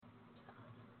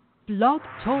Blog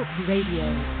Talk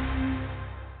Radio.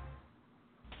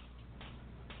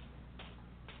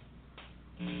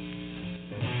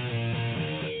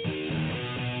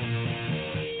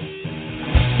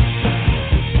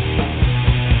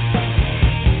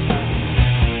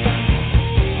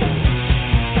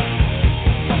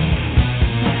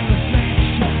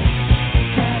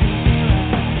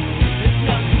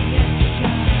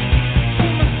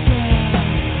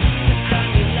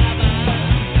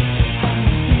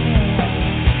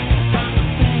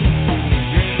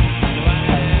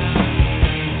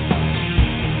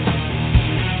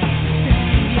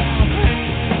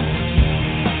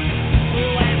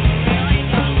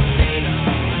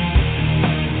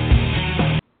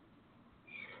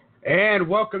 And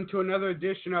welcome to another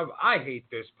edition of I Hate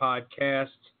This Podcast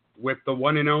with the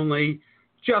one and only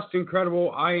Just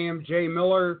Incredible. I am Jay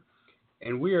Miller,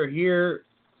 and we are here.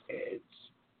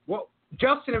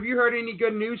 Justin, have you heard any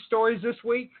good news stories this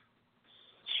week?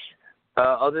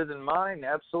 Other than mine,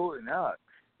 absolutely not.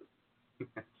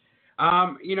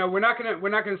 We're not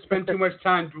gonna spend too much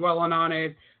time dwelling on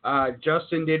it.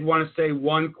 Justin did want to say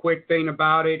one quick thing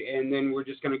about it, and then we're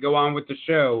just gonna go on with the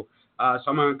show. So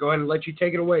I'm going to go ahead and let you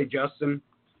take it away, Justin.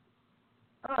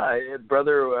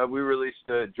 Brother, we released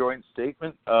a joint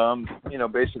statement,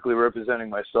 basically representing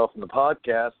myself in the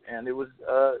podcast, and it was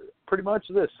pretty much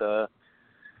this.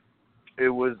 It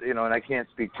was, and I can't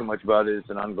speak too much about it. It's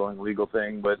an ongoing legal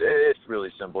thing, but it's really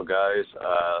simple, guys.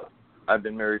 I've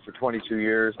been married for 22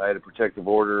 years. I had a protective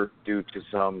order due to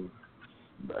some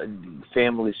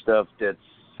family stuff that's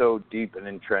so deep and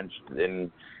entrenched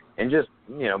in and just,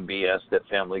 BS that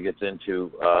family gets into.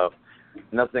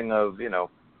 Nothing of,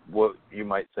 what you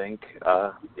might think,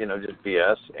 just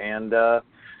BS. And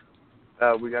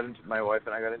my wife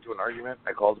and I got into an argument.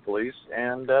 I called the police,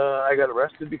 and I got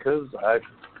arrested because it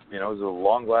was a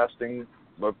long-lasting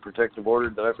protective order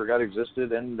that I forgot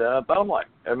existed. And bottom line,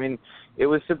 it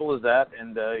was simple as that.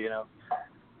 And,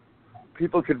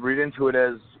 people could read into it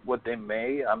as what they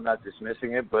may. I'm not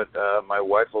dismissing it, but my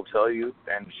wife will tell you,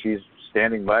 and she's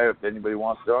standing by if anybody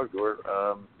wants to talk to her.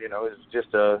 It's just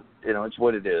it's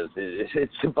what it is.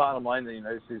 It's the bottom line in the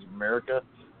United States of America.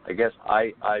 I guess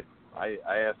I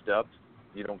effed up.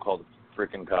 You don't call the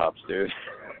freaking cops, dude,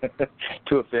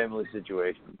 to a family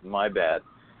situation. My bad.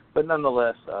 But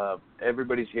nonetheless,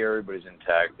 everybody's here. Everybody's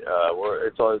intact.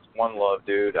 It's one love,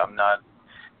 dude. I'm not,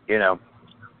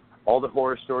 all the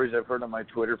horror stories I've heard on my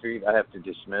Twitter feed, I have to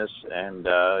dismiss and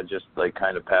just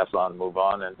kind of pass on and move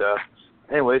on. And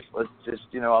anyways, let's just,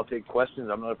 I'll take questions.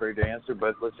 I'm not afraid to answer,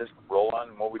 but let's just roll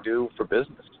on what we do for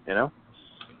business,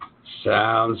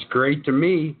 Sounds great to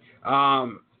me.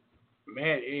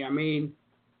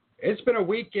 It's been a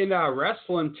week in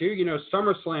wrestling, too.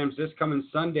 SummerSlam's this coming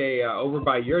Sunday over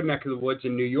by your neck of the woods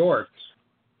in New York.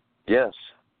 Yes.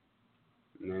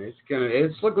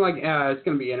 It's looking like it's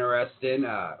going to be interesting.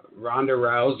 Ronda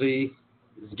Rousey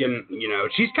is getting,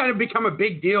 she's kind of become a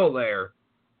big deal there.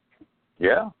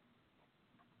 Yeah.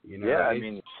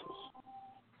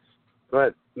 Go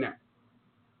ahead. No.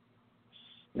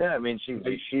 Yeah,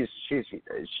 she's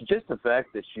just the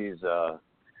fact that she's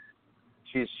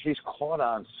caught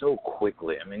on so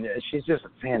quickly. She's just a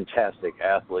fantastic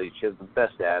athlete. She has the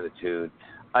best attitude.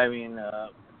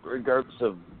 Regardless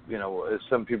of,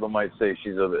 some people might say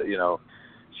she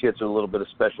gets a little bit of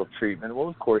special treatment. Well,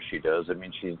 of course she does.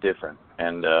 She's different.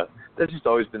 And that's just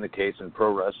always been the case in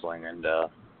pro wrestling. And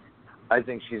I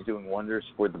think she's doing wonders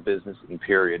for the business and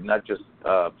period, not just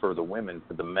for the women,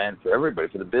 for the men, for everybody,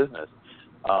 for the business.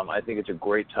 I think it's a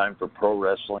great time for pro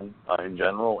wrestling in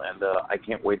general, and I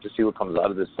can't wait to see what comes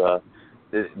out of this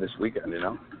weekend,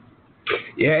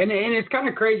 Yeah, and it's kind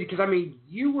of crazy because,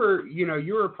 you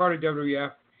were a part of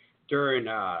WWF during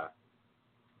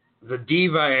the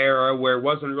Diva era where it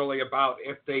wasn't really about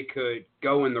if they could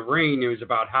go in the ring. It was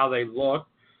about how they looked.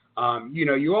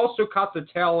 You also caught the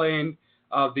tail end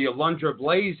of the Alundra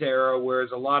Blaze era, where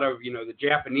there's a lot of, the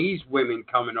Japanese women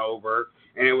coming over,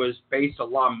 and it was based a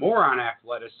lot more on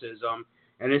athleticism.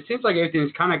 And it seems like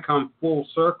everything's kind of come full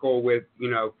circle with,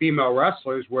 female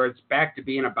wrestlers, where it's back to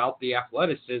being about the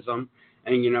athleticism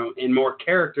and, and more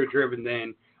character-driven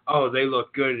than, oh, they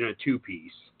look good in a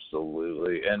two-piece.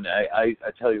 Absolutely. And I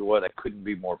tell you what, I couldn't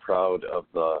be more proud of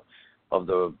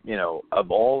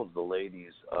all of the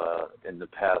ladies in the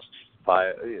past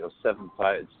 7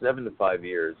 to 5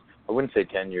 years. I wouldn't say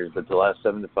 10 years, but the last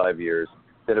 7 to 5 years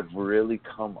that have really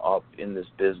come up in this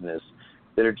business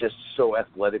that are just so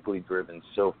athletically driven,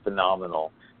 so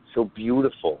phenomenal, so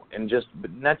beautiful, and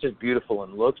but not just beautiful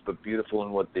in looks, but beautiful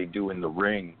in what they do in the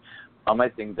ring. I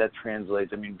think that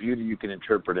translates. Beauty you can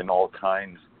interpret in all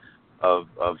kinds of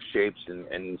shapes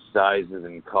and sizes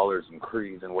and colors and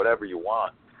creeds and whatever you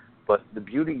want. But the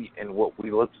beauty in what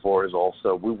we look for is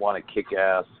also we want a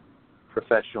kick-ass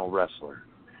professional wrestler.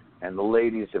 And the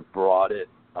ladies have brought it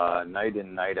night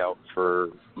in, night out for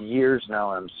years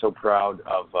now. I'm so proud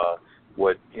of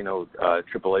what,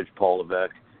 Triple H, Paul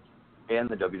Levesque, and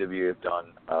the WWE have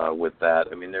done with that.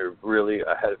 I mean, they're really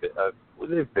ahead of it.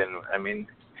 They've been,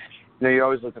 you're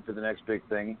always looking for the next big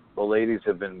thing. The ladies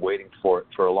have been waiting for it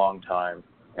for a long time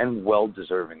and well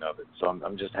deserving of it. So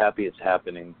I'm just happy it's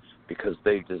happening because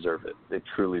they deserve it. They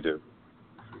truly do.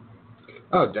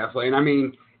 Oh, definitely.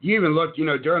 And you even look,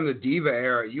 during the Diva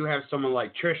era, you have someone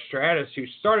like Trish Stratus who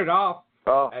started off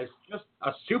as just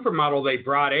a supermodel they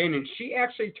brought in, and she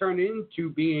actually turned into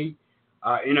being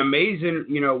an amazing,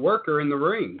 worker in the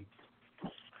ring.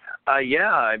 I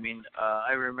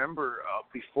remember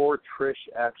before Trish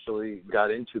actually got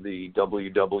into the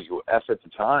WWF at the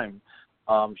time,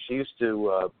 she used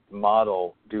to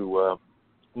do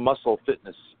muscle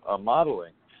fitness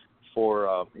modeling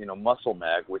for, Muscle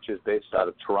Mag, which is based out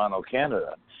of Toronto,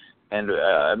 Canada. And,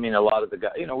 a lot of the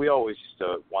guys, we always used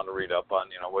to want to read up on,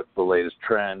 what's the latest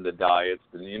trend, the diets,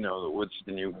 what's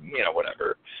the new,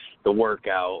 whatever, the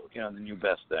workout, the new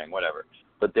best thing, whatever.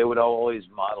 But they would always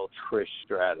model Trish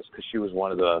Stratus because she was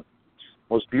one of the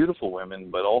most beautiful women,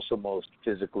 but also most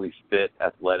physically fit,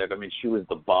 athletic. She was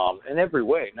the bomb in every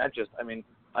way, not just,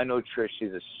 I know Trish,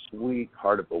 she's a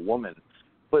sweetheart of a woman,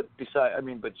 but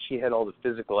but she had all the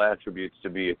physical attributes to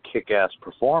be a kick-ass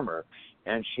performer,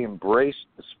 and she embraced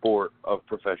the sport of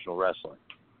professional wrestling.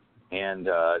 And,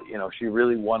 she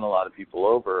really won a lot of people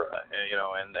over,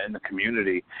 in the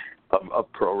community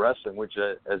of pro wrestling, which,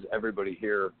 as everybody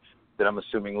here that I'm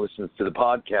assuming listens to the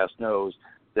podcast knows,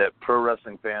 that pro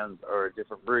wrestling fans are a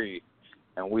different breed.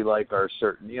 And we like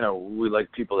we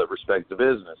like people that respect the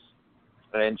business.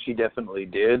 And she definitely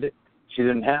did. She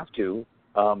didn't have to,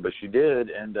 but she did,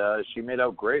 and she made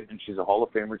out great, and she's a Hall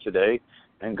of Famer today,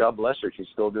 and God bless her, she's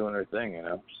still doing her thing,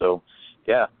 So,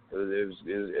 yeah, it was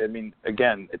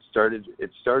again, it started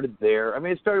there.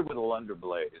 It started with Alundra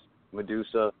Blaze,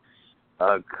 Medusa,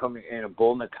 coming in,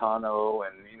 Bull Nakano,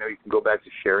 and, you can go back to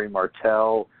Sherry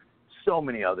Martel, so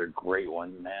many other great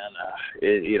ones, man.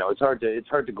 It's hard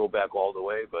to go back all the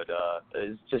way, but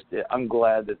it's just, I'm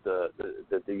glad that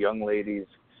the young ladies,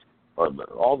 or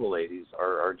all the ladies,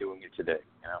 are doing it today,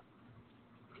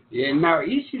 Yeah, now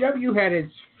ECW had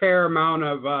its fair amount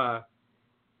of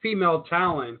female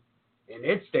talent in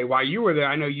its day. While you were there,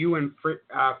 I know you and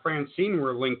Francine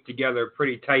were linked together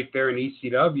pretty tight there in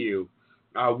ECW.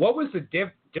 What was the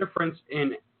difference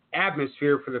in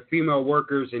atmosphere for the female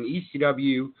workers in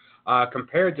ECW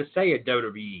compared to, say, a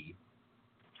WWE?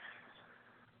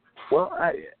 Well,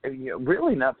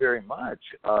 really not very much.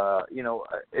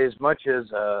 As much as,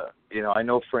 I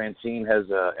know Francine has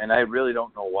and I really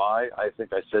don't know why. I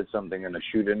think I said something in a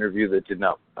shoot interview that did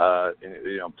not,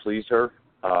 please her.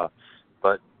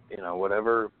 But,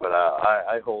 whatever. But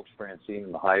I hold Francine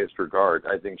in the highest regard.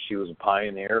 I think she was a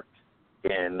pioneer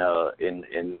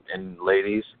in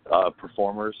ladies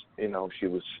performers. She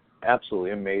was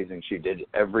absolutely amazing. She did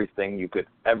everything you could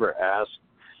ever ask.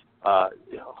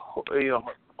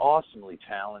 Awesomely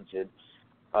talented,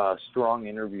 strong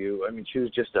interview. She was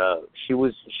just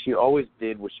she always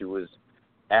did what she was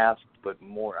asked, but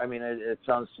more. It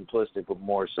sounds simplistic, but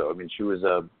more so. She was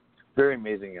a very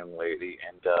amazing young lady,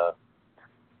 and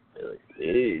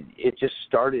it just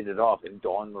started it off. And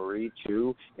Dawn Marie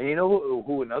too. And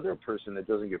who another person that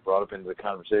doesn't get brought up into the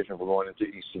conversation for going into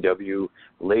ECW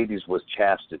ladies was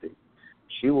Chastity.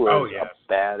 She was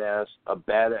a badass,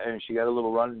 and she got a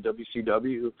little run in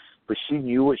WCW, but she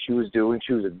knew what she was doing.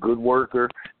 She was a good worker,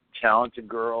 talented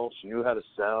girl. She knew how to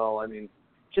sell.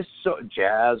 Just so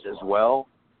Jazz as well,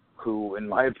 who, in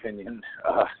my opinion,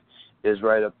 is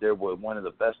right up there with one of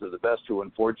the best, who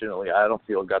unfortunately I don't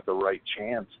feel got the right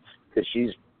chance because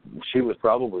she was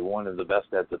probably one of the best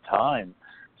at the time.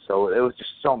 So it was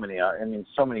just so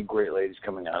many great ladies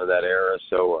coming out of that era.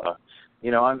 So,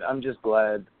 I'm just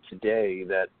glad today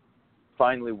that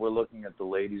finally we're looking at the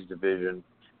ladies division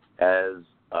as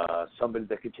somebody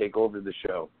that could take over the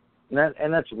show,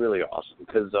 and that's really awesome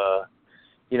because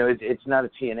it's not a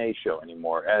TNA show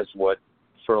anymore, as what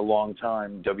for a long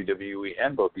time WWE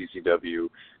and both ECW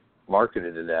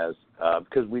marketed it as,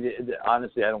 because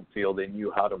honestly I don't feel they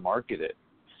knew how to market it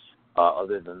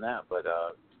other than that, but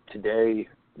today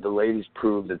the ladies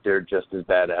prove that they're just as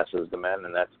badass as the men,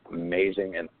 and that's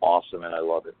amazing and awesome, and I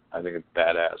love it. I think it's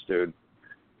badass, dude.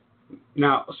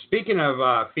 Now, speaking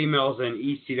of females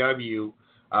in ECW,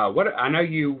 I know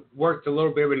you worked a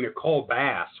little bit with Nicole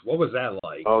Bass. What was that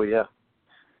like? Oh, yeah.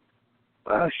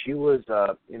 She was,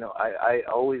 I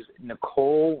always,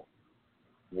 Nicole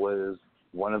was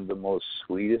one of the most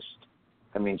sweetest.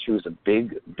 I mean, she was a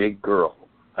big girl.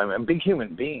 I mean, a big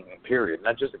human being, period,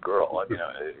 not just a girl. I mean,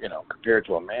 compared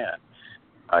to a man.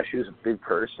 She was a big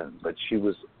person, but she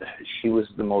was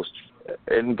the most,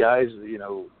 and guys,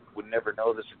 would never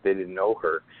know this if they didn't know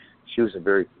her. She was a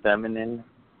very feminine,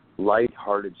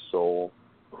 light-hearted soul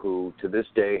who, to this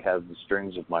day, has the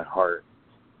strings of my heart,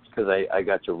 because I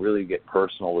got to really get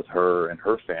personal with her and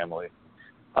her family.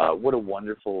 What a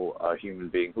wonderful human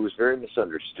being who was very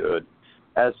misunderstood.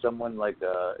 As someone like,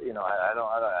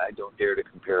 I don't dare to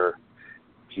compare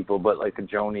people, but like a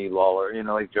Joni Lawler,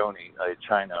 like Joni,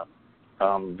 China,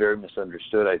 very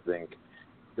misunderstood, I think.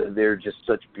 They're just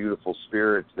such beautiful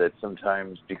spirits that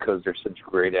sometimes, because they're such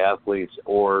great athletes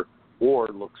or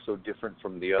look so different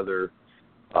from the other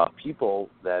people,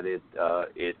 that it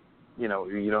you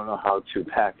don't know how to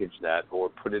package that or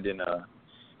put it in a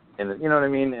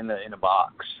in a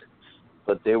box.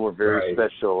 But they were very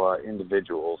special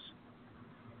individuals.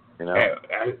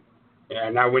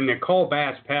 Now when Nicole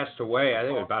Bass passed away, I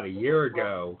think it was about a year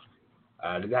ago,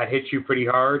 did that hit you pretty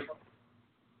hard?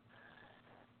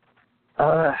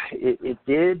 It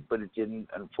did, but it didn't,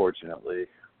 unfortunately.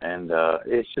 And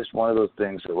it's just one of those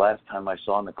things. The last time I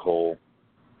saw Nicole,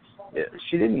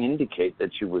 she didn't indicate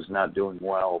that she was not doing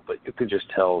well, but you could just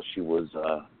tell she was,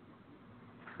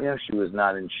 she was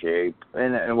not in shape.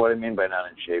 And what I mean by not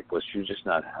in shape was she was just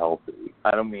not healthy.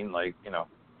 I don't mean I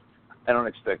don't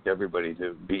expect everybody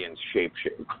to be in shape.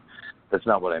 That's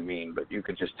not what I mean, but you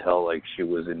could just tell like she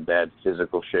was in bad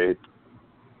physical shape.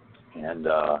 And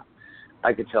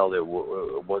I could tell that it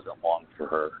wasn't long for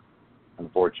her,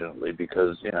 unfortunately,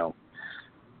 because,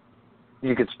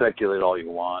 you could speculate all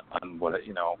you want on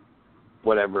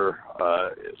whatever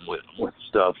with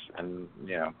stuff, and,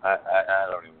 I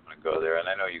don't even want to go there, and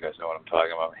I know you guys know what I'm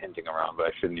talking about, hinting around, but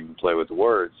I shouldn't even play with the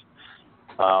words.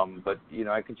 But,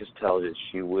 I could just tell that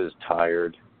she was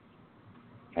tired,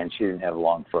 and she didn't have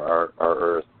long for our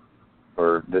earth,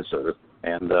 or this earth,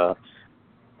 and,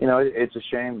 it's a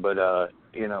shame, but,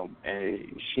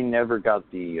 she never got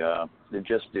the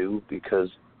just due, because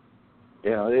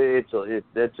it's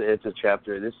a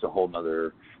chapter. This is a whole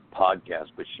other podcast.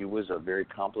 But she was a very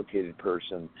complicated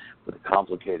person with a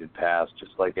complicated past,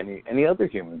 just like any other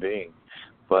human being.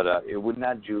 But it would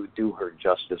not do her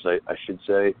justice, I should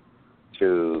say,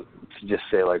 to just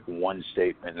say like one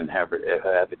statement and have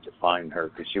it define her,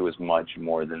 because she was much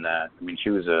more than that. I mean, she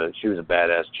was a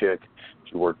badass chick.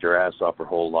 She worked her ass off her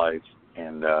whole life,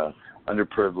 and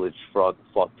underprivileged, fought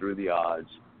through the odds,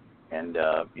 and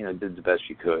did the best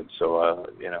she could. So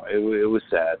it was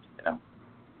sad,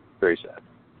 very sad.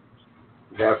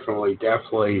 Definitely.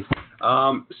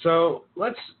 So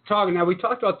let's talk now. We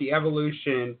talked about the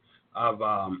evolution of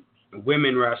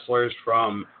women wrestlers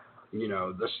from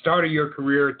the start of your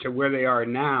career to where they are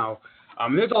now.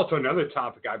 There's also another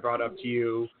topic I brought up to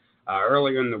you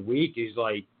earlier in the week. Is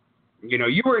like,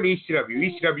 you were in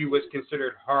ECW. ECW was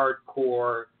considered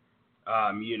hardcore.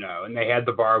 And they had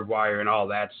the barbed wire and all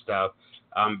that stuff.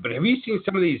 But have you seen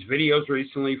some of these videos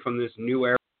recently from this new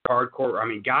era of hardcore? I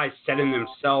mean, guys setting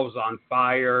themselves on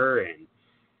fire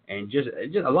and just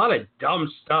a lot of dumb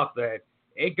stuff that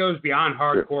it goes beyond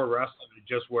hardcore wrestling to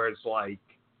just where it's like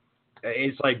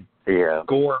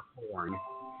gore porn.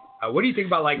 What do you think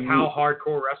about like how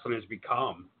hardcore wrestling has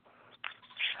become?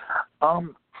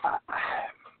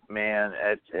 Man,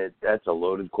 that's a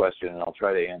loaded question, and I'll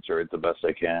try to answer it the best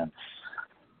I can.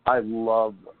 I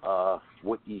love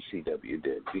what ECW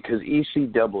did, because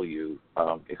ECW,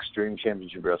 Extreme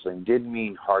Championship Wrestling, did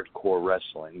mean hardcore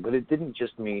wrestling, but it didn't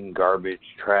just mean garbage,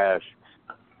 trash,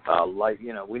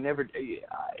 we never,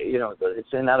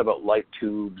 it's not about light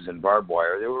tubes and barbed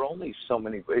wire. There were only so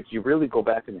many. If you really go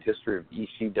back in the history of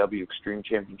ECW, Extreme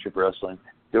Championship Wrestling,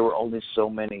 there were only so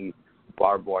many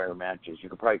barbed wire matches. You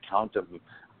could probably count them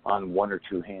on one or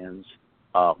two hands.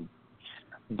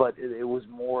 But it was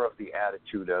more of the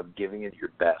attitude of giving it your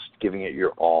best, giving it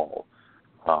your all,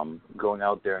 going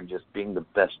out there and just being the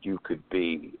best you could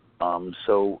be.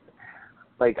 So,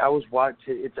 like, I was watching,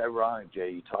 it's ironic,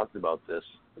 Jay, you talked about this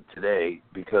today,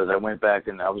 because I went back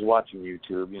and I was watching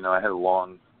YouTube. I had a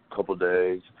long couple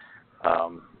days.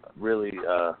 Really,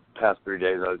 past 3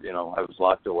 days, I was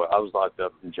locked away. I was locked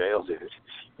up in jail, dude.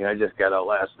 I just got out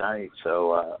last night,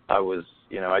 so I was,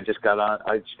 I just got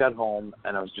home,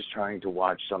 and I was just trying to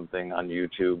watch something on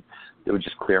YouTube that would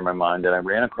just clear my mind, and I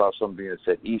ran across something that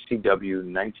said ECW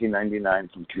 1999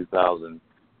 from 2000.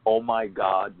 Oh my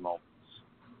God moments,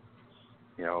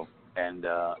 and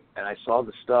I saw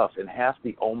the stuff, and half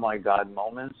the oh my God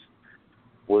moments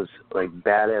was like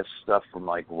badass stuff from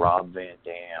like Rob Van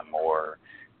Dam or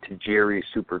Tajiri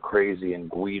Super Crazy and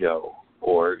Guido,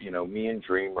 or, you know, me and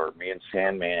Dreamer, me and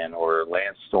Sandman, or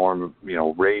Lance Storm, you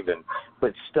know, Raven,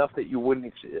 but stuff that you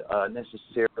wouldn't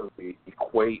necessarily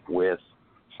equate with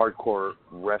hardcore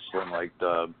wrestling, like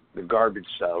the garbage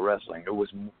style wrestling. It was,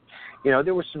 you know,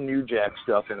 there was some New Jack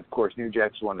stuff, and of course New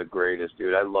Jack's one of the greatest,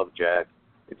 dude. I love Jack.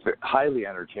 It's highly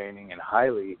entertaining and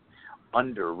highly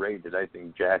underrated. I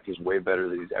think Jack is way better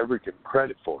than he's ever given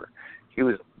credit for. He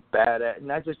was bad at,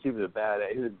 not just he was a bad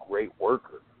at, he was a great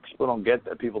worker. People don't get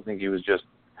that. People think he was just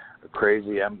a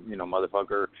crazy, you know,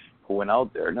 motherfucker who went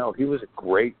out there. No, he was a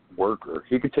great worker.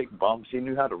 He could take bumps. He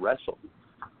knew how to wrestle.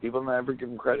 People never give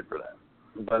him credit for that.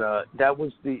 But that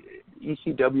was the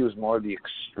ECW was more of the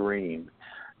extreme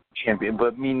champion,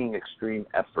 but meaning extreme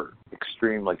effort.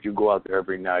 Extreme, like you go out there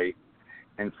every night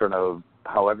in front of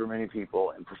however many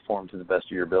people and perform to the best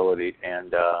of your ability.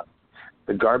 And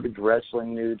the garbage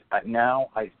wrestling, dude, now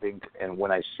I think, and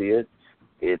when I see it,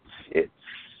 it's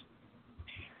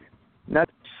not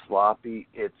sloppy.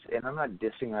 And I'm not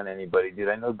dissing on anybody, dude.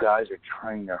 I know guys are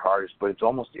trying their hardest, but it's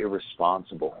almost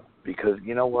irresponsible because,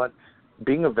 you know what?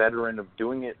 Being a veteran of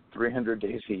doing it 300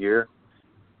 days a year,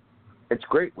 it's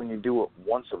great when you do it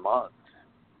once a month,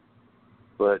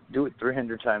 but do it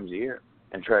 300 times a year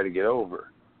and try to get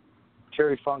over.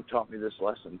 Terry Funk taught me this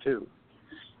lesson too.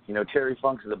 You know, Terry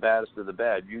Funk's the baddest of the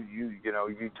bad. You know,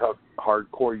 you talk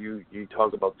hardcore. You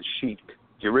talk about the Sheik,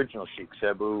 the original Sheik,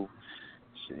 Sabu.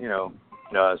 You know,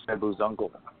 Sabu's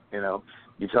uncle. You know,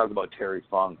 you talk about Terry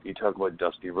Funk. You talk about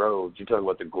Dusty Rhodes. You talk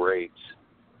about the greats.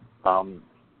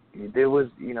 There was,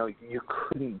 you know, you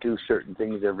couldn't do certain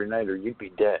things every night or you'd be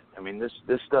dead. I mean, this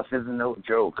stuff isn't no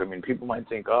joke. I mean, people might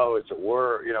think, oh, it's a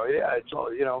war. You know, yeah, it's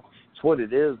all, you know, it's what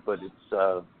it is, but it's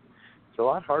a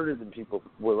lot harder than people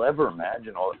will ever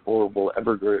imagine or will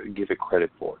ever give it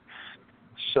credit for.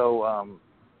 So,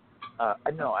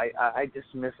 I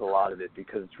dismiss a lot of it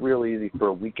because it's real easy for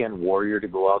a weekend warrior to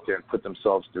go out there and put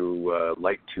themselves through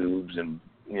light tubes and,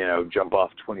 you know, jump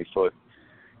off 20-foot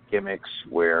gimmicks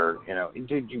where, you know,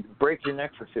 dude, you break your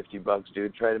neck for $50,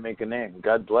 dude. Try to make a name.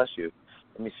 God bless you.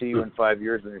 Let me see you in 5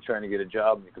 years when you're trying to get a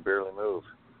job and you can barely move.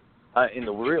 In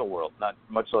the real world, not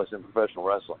much less in professional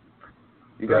wrestling.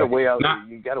 You got to weigh out.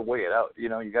 You got to weigh it out. You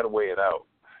know, you got to weigh it out.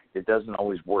 It doesn't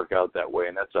always work out that way,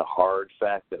 and that's a hard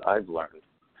fact that I've learned.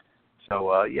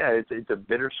 So yeah, it's a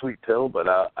bittersweet pill, but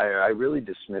I really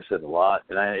dismiss it a lot,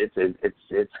 and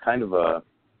it's kind of a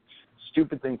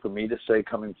stupid thing for me to say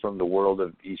coming from the world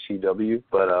of ECW,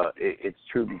 but it's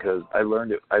true because I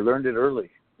learned it early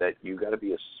that you got to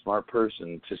be a smart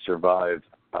person to survive,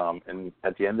 and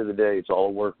at the end of the day, it's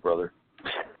all work, brother.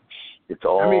 It's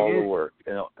all the work,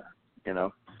 you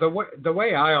know. The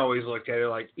way I always looked at it,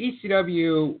 like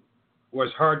ECW was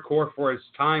hardcore for its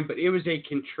time, but it was a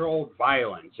controlled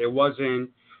violence. It wasn't,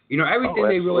 you know, everything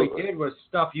they really did was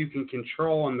stuff you can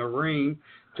control in the ring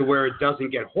to where it doesn't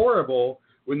get horrible.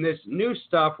 When this new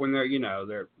stuff, when they're, you know,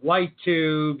 they're light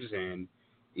tubes and,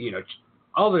 you know,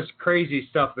 all this crazy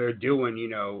stuff they're doing, you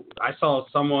know, I saw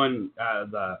someone,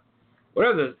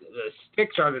 whatever the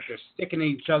sticks are that they're sticking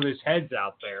each other's heads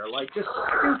out there, like just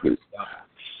stupid stuff,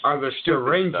 are the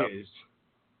syringes.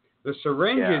 The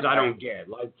syringes I don't get.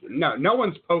 Like, no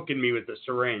one's poking me with the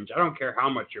syringe. I don't care how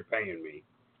much you're paying me.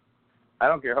 I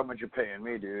don't care how much you're paying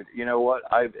me, dude. You know what?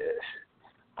 I've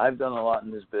done a lot in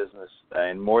this business,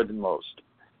 and more than most.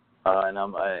 And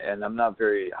I'm not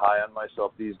very high on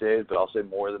myself these days, but I'll say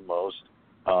more than most.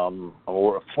 I'm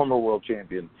a former world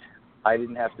champion. I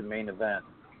didn't have to main event.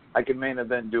 I could main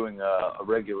event doing a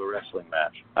regular wrestling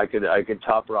match. I could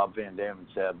top Rob Van Dam and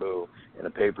Sabu in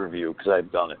a pay-per-view because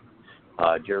I've done it.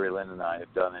 Jerry Lynn and I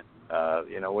have done it.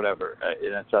 You know, whatever.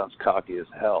 And that sounds cocky as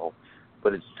hell,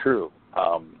 but it's true.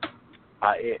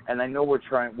 And I know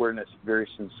we're in this very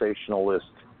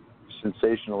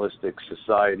sensationalistic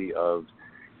society of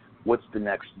what's the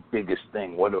next biggest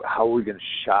thing? How are we going to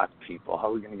shock people? How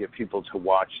are we going to get people to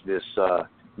watch this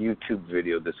YouTube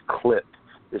video, this clip,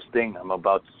 this thing I'm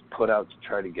about to put out to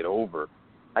try to get over?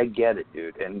 I get it,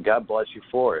 dude, and God bless you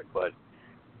for it. But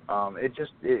it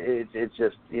just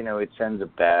you know, it sends a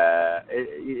bad.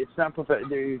 It's not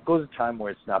there goes a time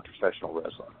where it's not professional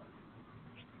wrestling.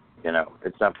 You know,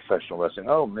 it's not professional wrestling.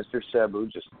 Oh, Mr. Sabu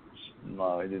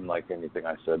I didn't like anything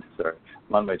I said. Sorry,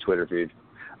 I'm on my Twitter feed.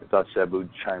 I thought Sabu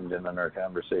chimed in on our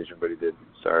conversation, but he didn't.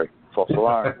 Sorry. False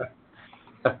alarm.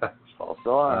 False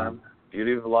alarm.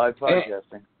 Beauty of live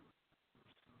podcasting.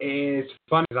 It's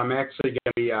funny because I'm actually going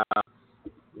to be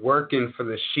working for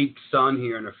the Sheik's son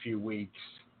here in a few weeks.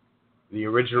 The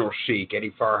original Sheik,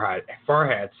 Eddie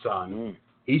Farhad's son.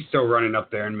 He's still running up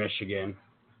there in Michigan.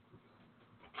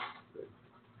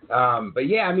 But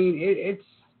yeah, I mean,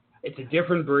 it's a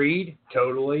different breed,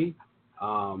 totally.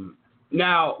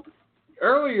 Now,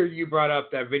 earlier you brought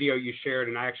up that video you shared,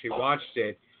 and I actually watched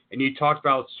it, and you talked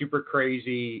about Super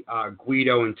Crazy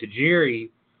Guido and Tajiri.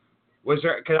 Was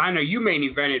there? Because I know you main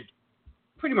evented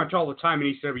pretty much all the time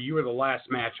in ECW. You were the last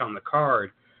match on the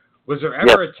card. Was there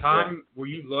ever a time where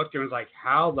you looked and was like,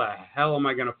 how the hell am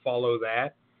I going to follow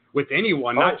that with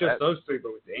anyone, not just those three,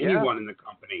 but with anyone in the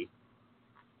company?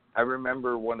 I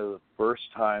remember one of the first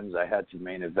times I had to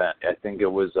main event. I think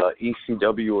it was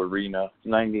ECW Arena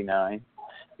 '99.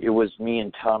 It was me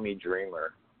and Tommy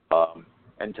Dreamer.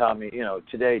 And Tommy, you know,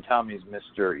 today Tommy's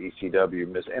Mr. ECW,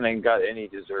 and he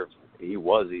deserves it. He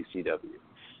was ECW.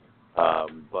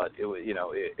 But it was,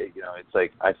 it's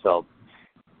like I felt,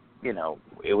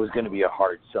 it was going to be a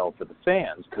hard sell for the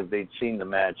fans because they'd seen the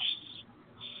match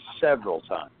several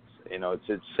times,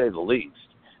 to say the least.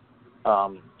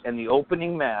 And the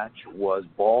opening match was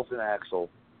Balls and Axel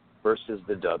versus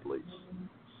the Dudleys.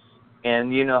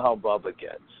 And you know how Bubba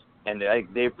gets. And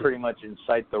they pretty much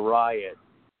incite the riot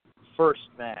first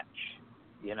match,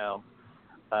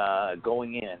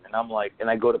 going in. And I'm like,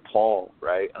 and I go to Paul,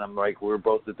 right? And I'm like, we're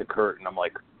both at the curtain. I'm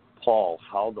like, Paul,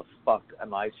 how the fuck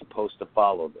am I supposed to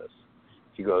follow this?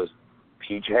 He goes,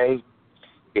 PJ,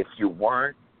 if you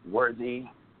weren't worthy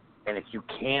and if you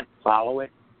can't follow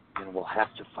it, then we'll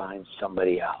have to find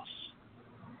somebody else.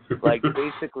 Like,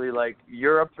 basically, like,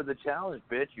 you're up for the challenge,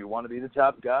 bitch. You want to be the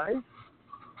top guy?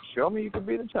 Show me you can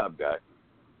be the top guy.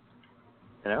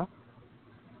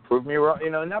 Prove me wrong.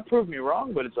 Not prove me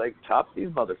wrong, but it's like, top these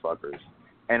motherfuckers.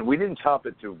 And we didn't top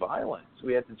it through violence.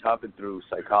 We had to top it through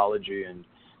psychology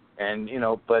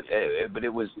but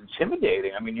it was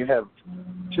intimidating. I mean, you have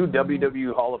two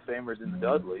WWE Hall of Famers in the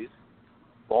Dudleys,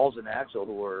 Balls and Axel,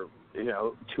 who were,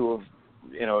 two of,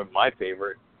 my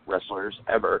favorite wrestlers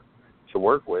ever to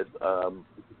work with.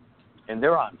 And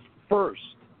they're on first,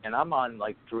 and I'm on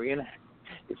like 3.5.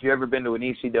 If you've ever been to an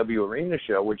ECW arena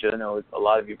show, which I know a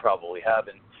lot of you probably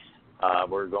haven't,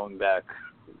 we're going back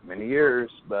many years,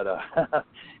 but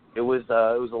it was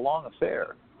a long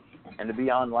affair. And to be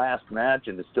on last match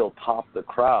and to still pop the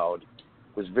crowd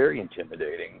was very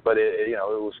intimidating. But it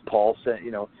was Paul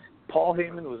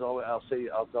Heyman was always,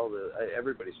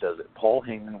 everybody says it. Paul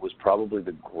Heyman was probably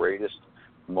the greatest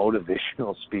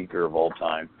motivational speaker of all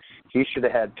time. He should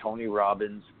have had Tony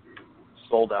Robbins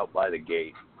sold out by the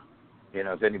gate.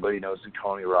 If anybody knows who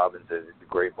Tony Robbins is, he's a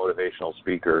great motivational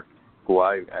speaker who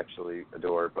I actually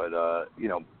adore. But,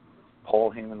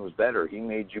 Paul Heyman was better. He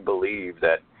made you believe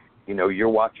that, you're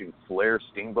watching Flair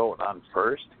Steamboat on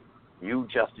first. You,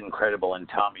 Justin Credible, and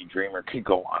Tommy Dreamer could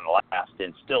go on last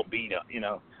and still beat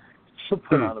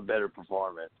put on a better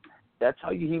performance. That's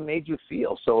how he made you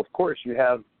feel. So, of course, you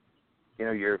have,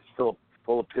 you're full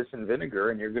of piss and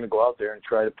vinegar, and you're going to go out there and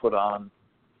try to put on,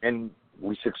 and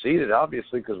we succeeded,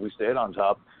 obviously, because we stayed on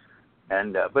top.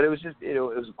 And but it was just, it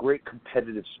was a great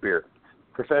competitive spirit.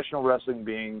 Professional wrestling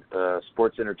being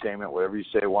sports entertainment, whatever you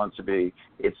say it wants to be,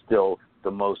 it's still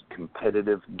the most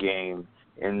competitive game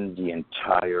in the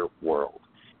entire world.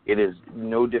 It is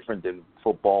no different than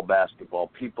football,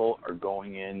 basketball. People are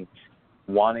going in,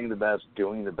 wanting the best,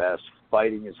 doing the best,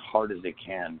 fighting as hard as they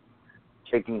can,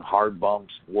 taking hard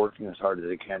bumps, working as hard as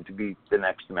they can to beat the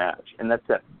next match. And that's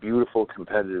that beautiful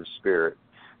competitive spirit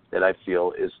that I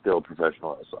feel is still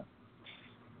professional wrestling.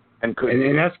 And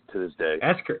that's, to this day.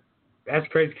 That's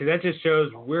crazy, because that just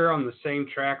shows we're on the same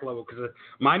track level. Because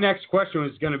my next question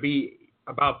was going to be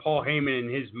about Paul Heyman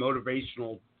and his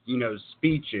motivational,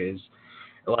 speeches.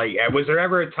 Like, was there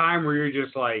ever a time where you're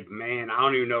just like, man, I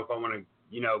don't even know if I want to,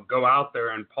 go out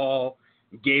there, and Paul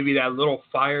gave you that little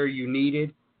fire you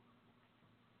needed?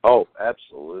 Oh,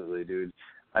 absolutely, dude.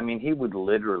 I mean, he would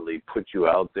literally put you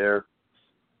out there,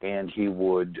 and he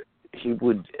would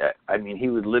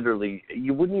literally,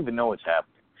 you wouldn't even know what's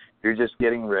happening. You're just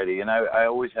getting ready, and I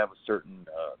always have a certain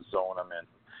zone I'm in,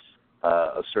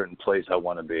 a certain place I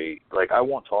want to be. Like, I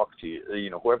won't talk to you,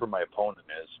 whoever my opponent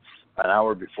is, an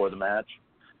hour before the match,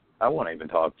 I won't even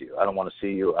talk to you. I don't want to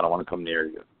see you. I don't want to come near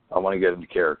you. I want to get into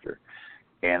character.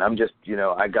 And I'm just,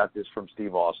 I got this from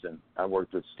Steve Austin. I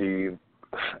worked with Steve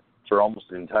for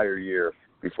almost an entire year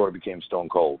before he became Stone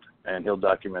Cold. And he'll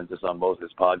document this on both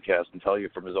his podcasts and tell you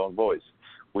from his own voice.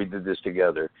 We did this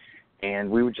together.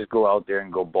 And we would just go out there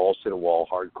and go balls to the wall,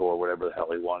 hardcore, whatever the hell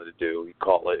he wanted to do. He'd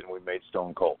call it, and we made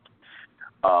Stone Cold.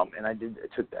 And I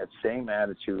took that same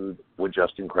attitude with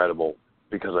Justin Credible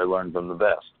because I learned from the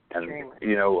best. And,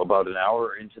 about an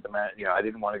hour into the match, I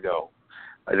didn't want to go.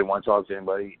 I didn't want to talk to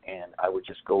anybody, and I would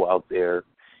just go out there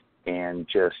and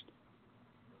just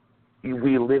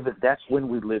we live it. That's when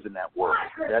we live in that world.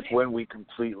 That's when we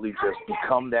completely just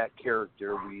become that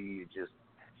character. We just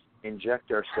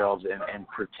inject ourselves and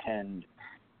pretend.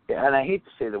 And I hate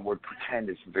to say the word pretend.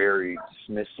 It's very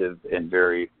dismissive and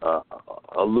very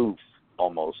aloof,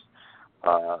 almost,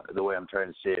 the way I'm trying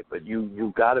to say it. But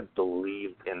you got to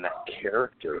believe in that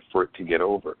character for it to get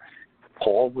over.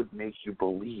 Paul would make you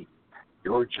believe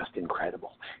you're just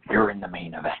incredible. You're in the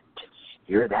main event.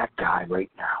 You're that guy right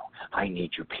now. I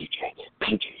need you, PJ.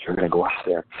 PJ, you're going to go out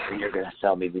there and you're going to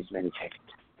sell me these many tickets.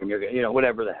 And you're going to,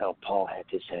 whatever the hell Paul had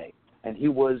to say. And he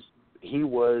was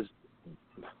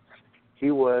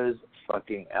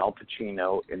fucking Al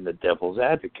Pacino in The Devil's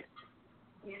Advocate.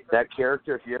 That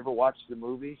character, if you ever watched the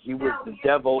movie, he was the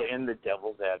devil in The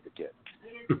Devil's Advocate.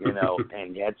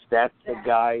 And that's the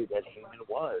guy that Heyman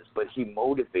was. But he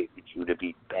motivated you to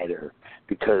be better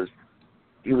because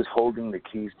he was holding the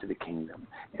keys to the kingdom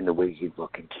and the way he'd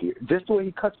look and tear. Just the way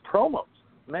he cuts promos.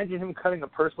 Imagine him cutting a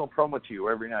personal promo to you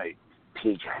every night.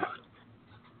 PJ,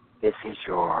 this is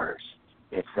yours.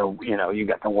 It's you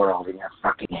got the world in your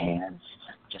fucking hands.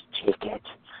 Just take it.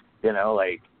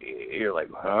 You're like,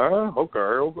 huh? Okay,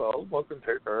 I'll fucking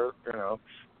take her.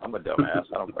 I'm a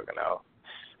dumbass. I don't fucking know.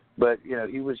 But,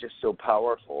 he was just so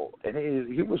powerful. And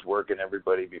he was working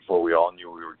everybody before we all knew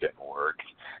we were getting worked.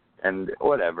 And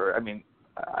whatever. I mean,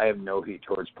 I have no heat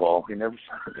towards Paul. He never,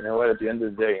 at the end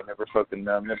of the day, he never fucking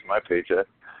missed my paycheck.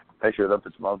 I showed up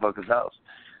at this motherfucker's house.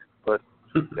 But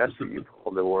that's for you,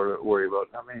 Paul, to worry about.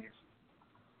 I mean,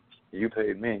 you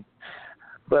paid me.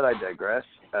 But I digress.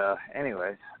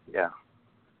 Anyway, yeah.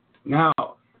 Now,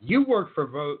 you worked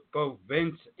for both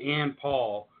Vince and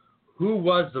Paul. Who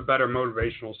was the better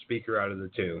motivational speaker out of the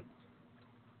two?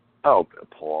 Oh,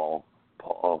 Paul.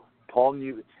 Paul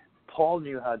knew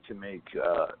how to make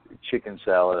chicken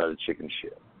salad out of chicken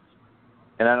shit.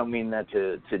 And I don't mean that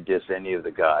to diss any of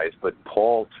the guys, but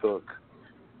Paul took,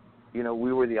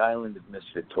 we were the island of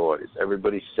misfit toys.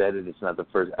 Everybody said it. It's not the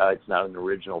first. It's not an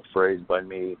original phrase by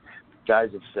me.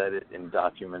 Guys have said it in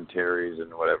documentaries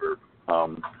and whatever.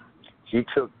 He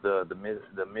took the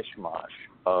mishmash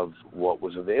of what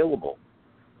was available,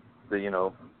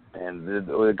 and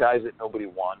the guys that nobody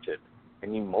wanted,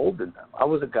 and he molded them. I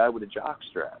was a guy with a jock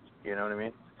strap. You know what I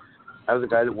mean? I was a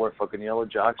guy that wore a fucking yellow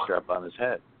jock strap on his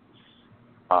head.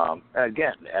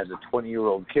 Again, as a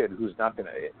 20-year-old kid who's not going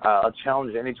to... I'll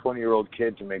challenge any 20-year-old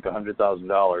kid to make $100,000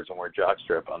 and wear a jock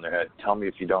strap on their head. Tell me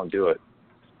if you don't do it.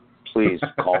 Please,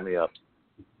 call me up.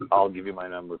 I'll give you my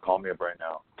number. Call me up right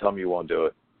now. Tell me you won't do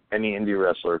it. Any indie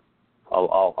wrestler.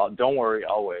 I'll don't worry,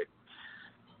 I'll wait.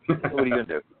 What are you going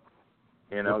to do?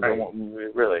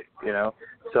 Really,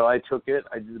 So I took it.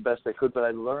 I did the best I could, but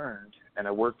I learned, and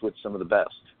I worked with some of the best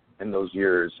in those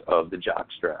years of the jock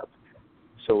strap.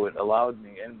 So it allowed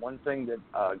me, and one thing that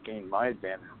gained my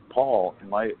advantage, Paul, in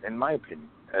my opinion,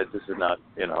 this is not,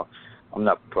 I'm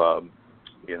not,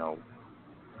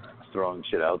 throwing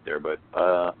shit out there, but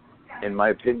in my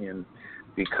opinion,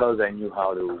 because I knew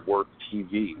how to work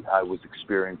TV, I was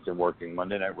experienced in working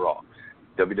Monday Night Raw,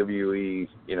 WWE,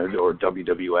 or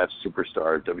WWF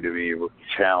Superstar, WWE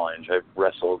Challenge. I've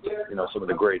wrestled, some of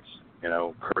the greats,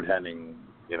 Kurt Hennig,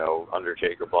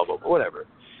 Undertaker, blah, blah, blah, whatever.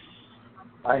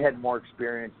 I had more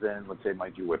experience than, let's say,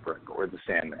 Mikey Whipwreck or the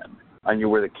Sandman. I knew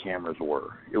where the cameras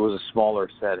were. It was a smaller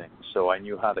setting, so I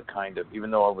knew how to kind of,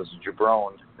 even though I was a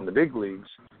jabron in the big leagues,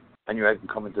 I knew I could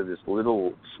come into this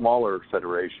little, smaller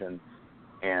federation,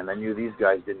 and I knew these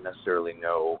guys didn't necessarily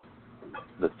know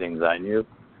the things I knew.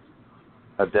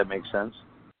 If that makes sense.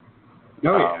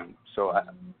 Oh, yeah. So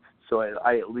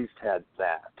I at least had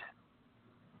that.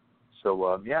 So, it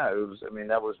was,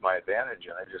 that was my advantage.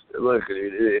 And I just, look,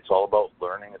 it's all about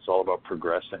learning. It's all about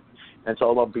progressing. And it's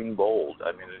all about being bold.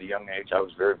 At a young age, I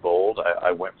was very bold.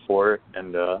 I went for it.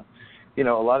 And, a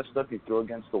lot of stuff you throw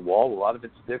against the wall, a lot of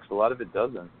it sticks, a lot of it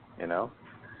doesn't,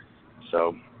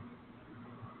 So,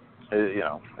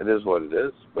 it is what it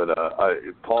is. But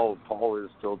Paul is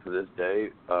still to this day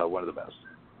one of the best.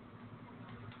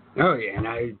 Oh, yeah. And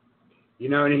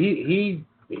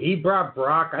and he brought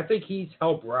Brock. I think he's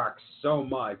helped Brock so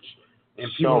much, and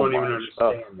people don't even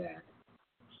understand that.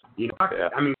 Brock, yeah.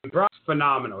 Brock's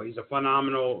phenomenal. He's a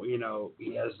phenomenal,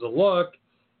 he has the look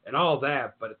and all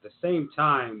that, but at the same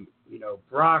time,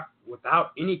 Brock,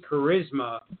 without any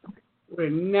charisma, would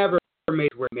have never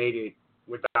made it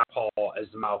without Paul as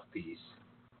the mouthpiece.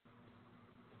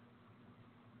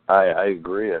 I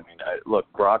agree.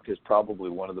 Look, Brock is probably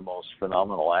one of the most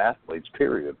phenomenal athletes,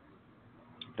 period,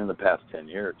 in the past 10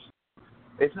 years.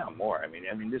 It's not more.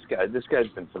 This guy's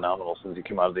been phenomenal since he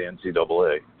came out of the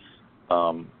NCAA.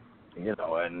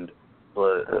 And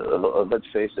let's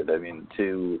face it.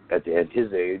 At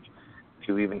his age,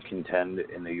 to even contend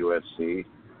in the UFC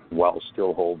while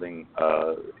still holding,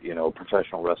 a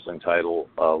professional wrestling title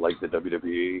like the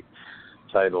WWE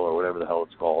title or whatever the hell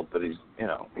it's called. But he's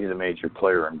a major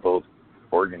player in both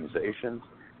organizations.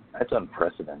 That's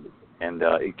unprecedented, and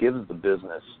it gives the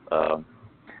business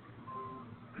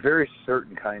very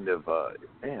certain kind of,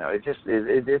 there's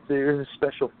a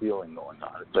special feeling going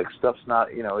on. It's like stuff's not,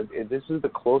 this is the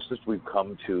closest we've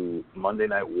come to Monday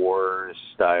Night Wars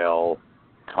style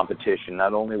competition,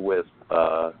 not only with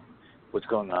what's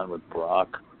going on with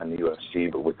Brock and the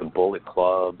UFC, but with the Bullet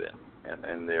Club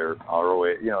and their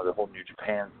ROH, the whole New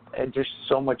Japan, and just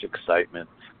so much excitement,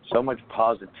 so much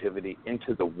positivity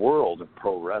into the world of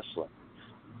pro wrestling.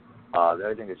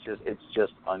 I think it's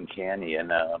just uncanny,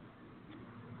 and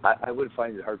I would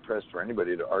find it hard-pressed for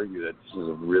anybody to argue that this is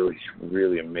a really,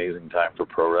 really amazing time for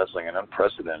pro wrestling and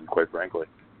unprecedented, quite frankly.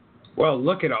 Well,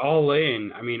 look at All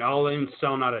In. I mean, All In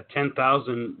selling out a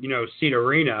 10,000, seat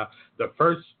arena. The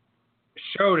first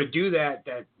show to do that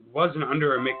wasn't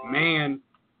under a McMahon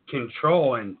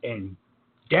control in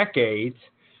decades.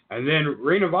 And then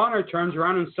Ring of Honor turns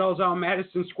around and sells out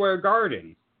Madison Square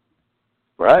Garden.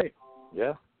 Right.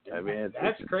 Yeah. I mean,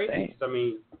 that's crazy. Insane. I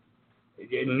mean,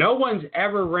 no one's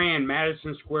ever ran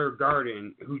Madison Square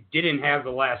Garden who didn't have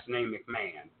the last name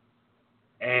McMahon.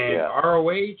 And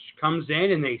ROH comes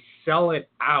in and they sell it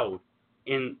out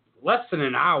in less than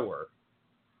an hour.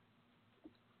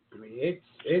 I mean,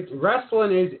 it's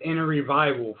wrestling is in a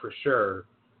revival for sure.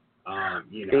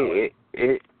 It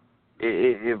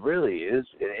really is,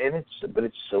 but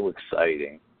it's so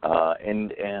exciting.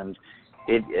 And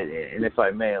if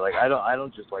I may, like I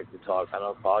don't just like to talk. I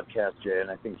don't podcast, Jay, and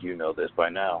I think you know this by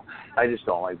now. I just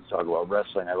don't like to talk about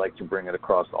wrestling. I like to bring it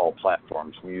across all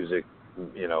platforms, music,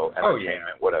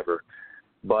 entertainment, whatever.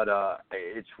 But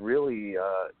it's really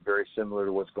very similar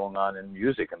to what's going on in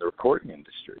music and the recording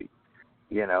industry.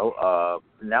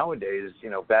 Nowadays,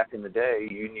 back in the day,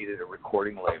 you needed a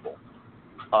recording label.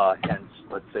 Hence,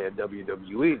 let's say a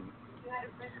WWE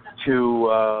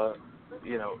to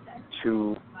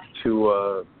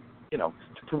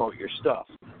promote your stuff.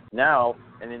 Now,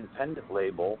 an independent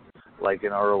label like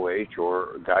an ROH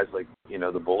or guys like,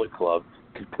 the Bullet Club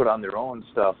could put on their own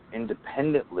stuff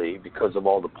independently because of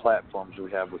all the platforms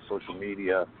we have with social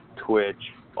media,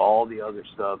 Twitch, all the other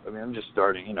stuff. I mean, I'm just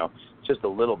starting, just a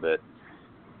little bit,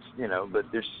 but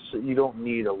you don't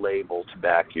need a label to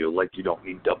back you like you don't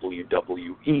need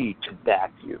WWE to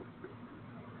back you.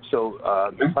 So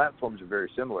the platforms are very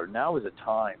similar. Now is a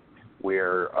time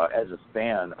where, as a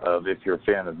fan of, if you're a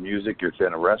fan of music, you're a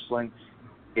fan of wrestling,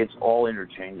 it's all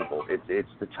interchangeable. It's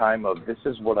the time of, this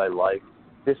is what I like,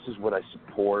 this is what I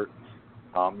support.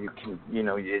 You can,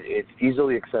 it's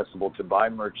easily accessible to buy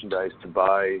merchandise, to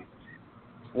buy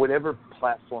whatever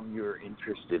platform you're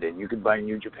interested in. You could buy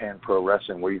New Japan Pro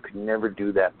Wrestling where you could never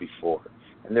do that before.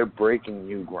 And they're breaking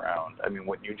new ground. I mean,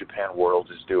 what New Japan World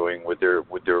is doing with their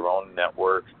own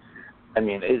network, I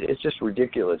mean, it's just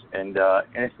ridiculous. And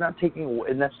it's not taking away,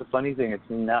 and that's the funny thing, it's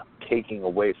not taking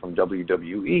away from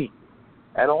WWE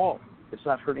at all. It's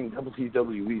not hurting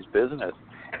WWE's business.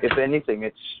 If anything,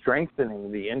 it's strengthening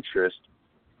the interest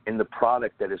in the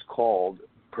product that is called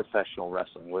professional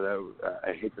wrestling.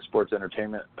 I hate the sports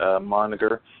entertainment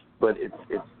moniker, but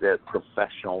it's that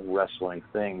professional wrestling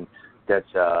thing. That's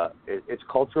it's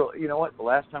cultural. You know what? The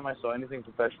last time I saw anything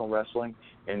professional wrestling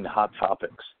in Hot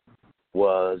Topics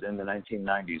was in the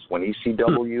 1990s when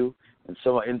ECW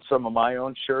and some of my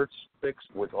own shirts fixed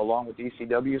along with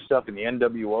ECW stuff and the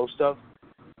NWO stuff.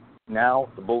 Now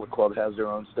the Bullet Club has their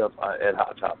own stuff at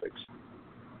Hot Topics.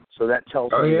 So that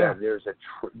tells me that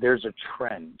there's a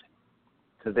trend,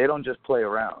 because they don't just play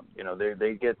around.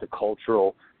 They get the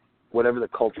cultural, whatever the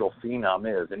cultural phenom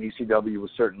is, and ECW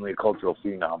was certainly a cultural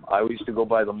phenom. I used to go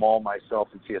by the mall myself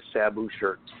and see a Sabu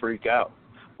shirt and freak out.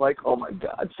 Like, oh my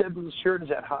God, Sabu's shirt is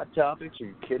at Hot Topics? Are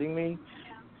you kidding me?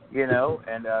 And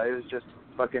it was just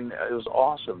it was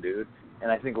awesome, dude.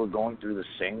 And I think we're going through the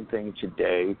same thing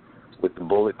today with the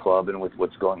Bullet Club and with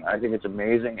what's going on. I think it's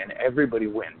amazing, and everybody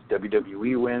wins.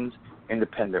 WWE wins,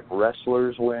 independent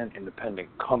wrestlers win, independent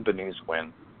companies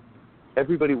win.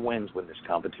 Everybody wins when there's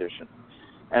competition.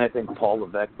 And I think Paul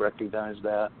Levesque recognized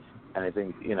that. And I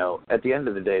think, at the end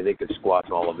of the day, they could squash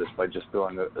all of this by just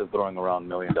throwing around $1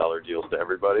 million deals to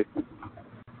everybody.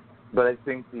 But I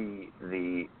think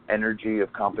the energy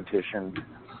of competition,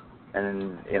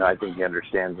 and I think he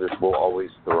understands this, will always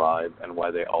thrive, and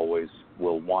why they always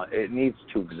will want it. Needs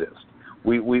to exist.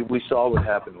 We saw what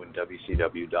happened when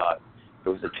WCW died. It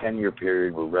was a 10-year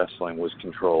period where wrestling was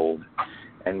controlled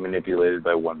and manipulated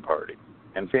by one party,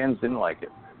 and fans didn't like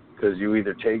it because you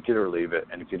either take it or leave it,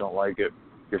 and if you don't like it,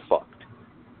 you're fucked.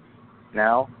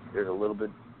 now there's a little bit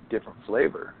different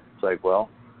flavor. It's like, well,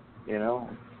 you know,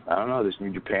 I don't know, this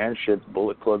New Japan shit,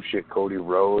 Bullet Club shit, Cody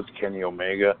Rhodes, Kenny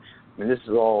Omega. I mean, this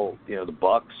is all, you know, the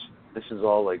Bucks. This is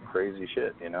all like crazy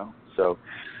shit, you know. So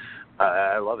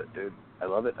I love it, dude. I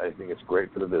love it. I think it's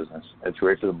great for the business. It's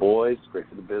great for the boys. It's great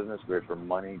for the business. Great for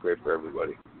money. Great for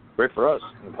everybody. Great for us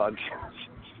in the podcast,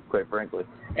 quite frankly.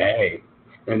 Hey,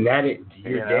 and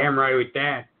you're damn right with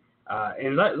that.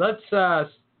 And let's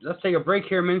take a break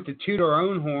here a minute to toot our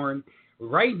own horn.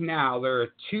 Right now, there are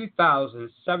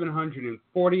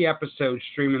 2,740 episodes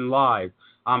streaming live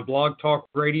on Blog Talk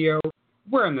Radio.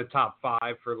 We're in the top 5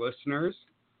 for listeners.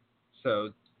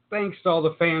 So thanks to all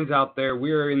the fans out there.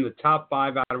 We're in the top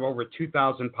 5 out of over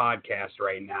 2,000 podcasts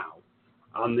right now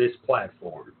on this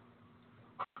platform.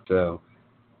 So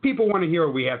people want to hear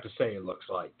what we have to say, it looks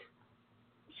like.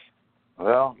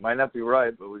 Well, might not be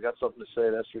right, but we got something to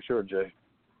say, that's for sure, Jay.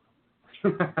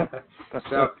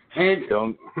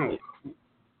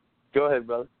 Go ahead,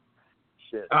 brother.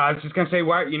 Shit. I was just going to say,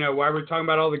 while we're talking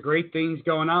about all the great things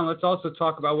going on, let's also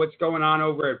talk about what's going on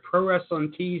over at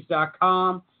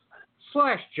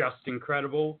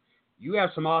ProWrestlingTees.com/JustIncredible. You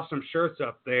have some awesome shirts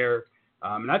up there,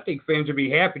 and I think fans would be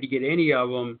happy to get any of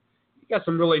them. You got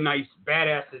some really nice,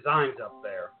 badass designs up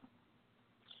there.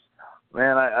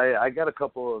 Man, I got a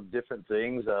couple of different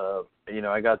things. I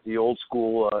got the old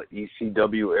school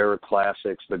ECW era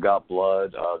classics, the Got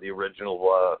Blood, the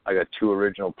original. I got 2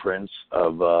 original prints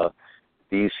of the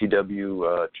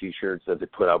ECW T-shirts that they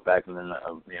put out back in the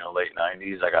late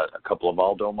 '90s. I got a couple of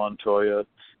Aldo Montoya,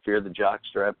 Fear the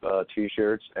Jockstrap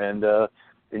T-shirts, and the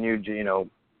new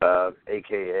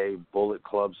AKA Bullet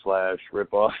Club /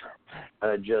 ripoff,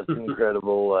 Just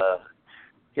Incredible.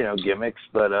 Gimmicks,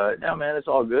 but no, man, it's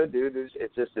all good, dude.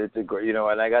 It's a great,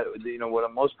 and I got, what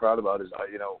I'm most proud about is,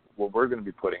 what we're going to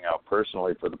be putting out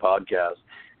personally for the podcast,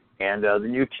 and the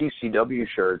new TCW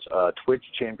shirts, Twitch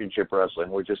Championship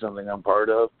Wrestling, which is something I'm part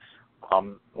of,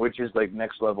 which is like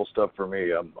next level stuff for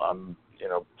me. I'm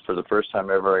for the first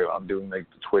time ever, I'm doing like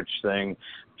the Twitch thing,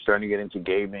 starting to get into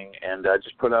gaming, and I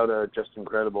just put out a Just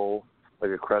Incredible,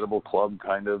 like a credible club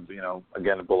kind of,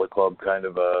 again, a Bullet Club kind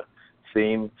of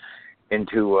theme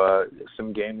into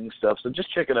some gaming stuff. So just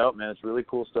check it out, man. It's really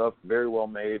cool stuff. Very well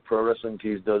made. Pro Wrestling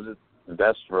Tees does it the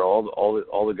best for all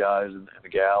the guys and the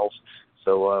gals.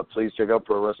 So please check out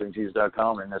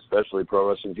ProWrestlingTees.com, and especially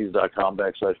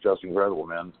ProWrestlingTees.com/JustIncredible,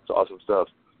 man. It's awesome stuff.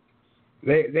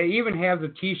 They even have the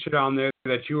T-shirt on there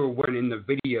that you were wearing in the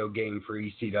video game for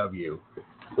ECW,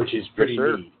 which is pretty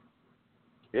neat.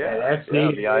 Yeah, that's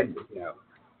neat.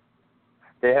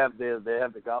 They have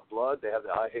the Got Blood. They have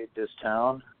the I Hate This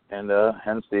Town. And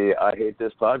hence the I Hate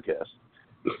This podcast.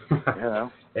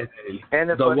 And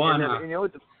the one.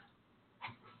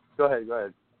 Go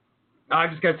ahead. I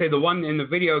just got to say, the one in the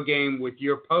video game with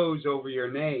your pose over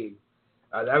your name,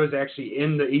 that was actually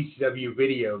in the ECW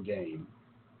video game.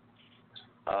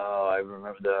 Oh, I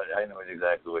remember that. I know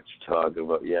exactly what you're talking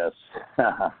about. Yes.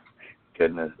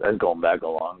 Goodness, that's going back a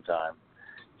long time.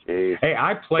 Jeez. Hey,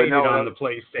 I played it on the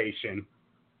PlayStation.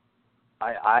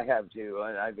 I have too.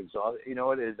 I've exhausted. You know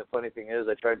what is the funny thing is,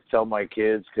 I tried to tell my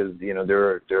kids because there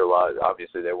are a lot.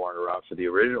 Obviously, they weren't around for the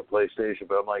original PlayStation,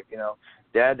 but I'm like,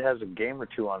 Dad has a game or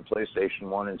 2 on PlayStation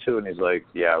 1 and 2, and he's like,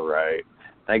 yeah, right.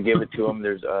 And I give it to him.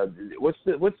 There's what's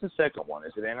the second one?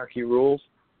 Is it Anarchy Rules?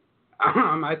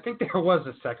 I think there was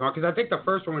a second one because I think the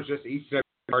first one was just ECW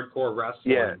Hardcore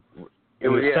Wrestling. Yeah.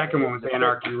 And the second one was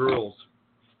Anarchy Rules.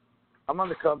 I'm on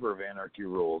the cover of Anarchy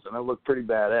Rules, and I look pretty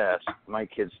badass. My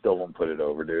kids still won't put it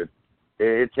over, dude.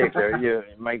 It takes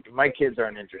my kids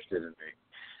aren't interested in me.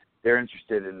 They're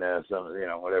interested in some,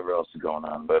 whatever else is going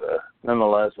on. But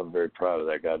nonetheless, I'm very proud of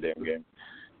that goddamn game.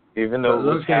 Even though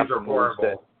those games are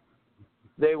horrible.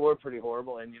 They were pretty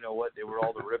horrible, and you know what? They were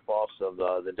all the rip-offs of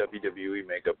the WWE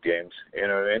makeup games. You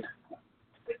know what I mean?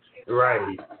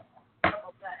 Right.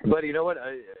 But you know what?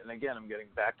 And again, I'm getting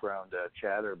background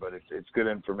chatter, but it's good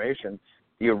information.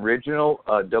 The original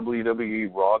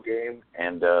WWE Raw game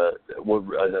and what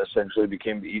essentially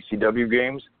became the ECW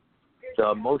games,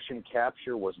 the motion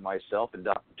capture was myself and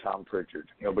Dr. Tom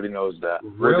Pritchard. Nobody knows that.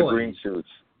 Really? We're the green suits.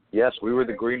 Yes, we were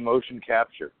the green motion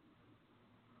capture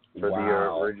for the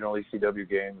original ECW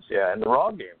games. Yeah, and the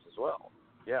Raw games as well.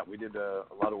 Yeah, we did a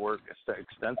lot of work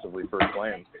extensively for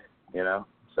Acclaim,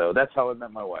 So that's how I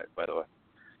met my wife, by the way.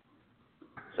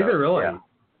 So, Is it really?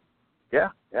 Yeah.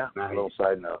 Nice. A little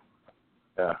side note.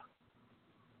 Yeah.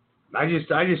 I just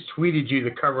tweeted you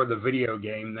the cover of the video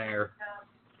game there.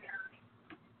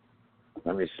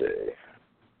 Let me see.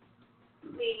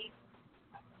 Here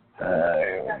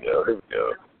we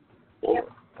go.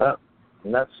 Oh,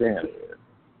 I'm not seeing it.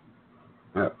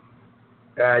 Oh.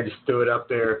 I just threw it up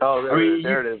there. Oh, there, I mean,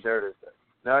 there it is. There it is.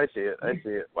 No, I see it.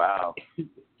 Wow.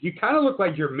 You kind of look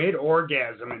like you're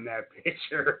mid-orgasm in that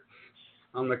picture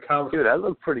on the cover. Dude, I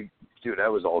look pretty. Dude, I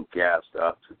was all gassed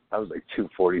up. I was like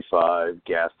 245,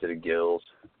 gassed to the gills.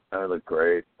 I looked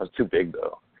great. I was too big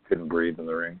though. I couldn't breathe in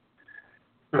the ring.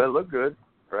 But it looked good,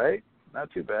 right?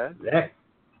 Not too bad. Yeah.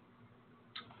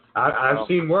 I've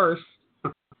seen worse.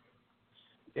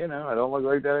 You know, I don't look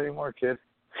like that anymore, kid.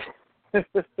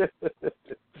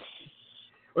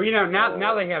 Well, you know,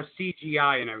 now they have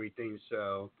CGI and everything,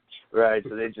 so. Right,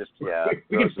 so they just, yeah.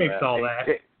 we can fix all that.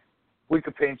 We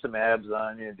could paint some abs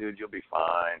on you, dude. You'll be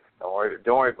fine. Don't worry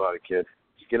about it, kid.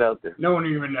 Just get out there. No one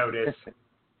will even notice.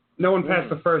 No one past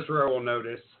the first row will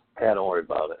notice. Yeah, don't worry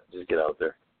about it. Just get out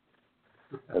there.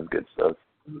 That's good stuff.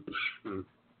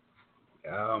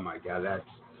 Oh, my God, that's...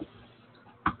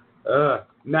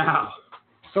 Now,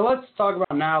 so let's talk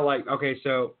about now, like, okay,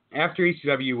 so after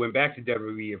ECW, you went back to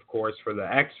WWE, of course, for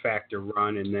the X Factor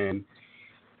run, and then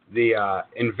the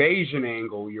Invasion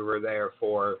angle you were there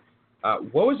for.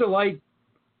 What was it like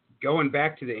going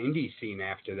back to the indie scene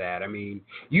after that? I mean,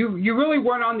 you really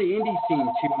weren't on the indie scene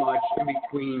too much in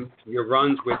between your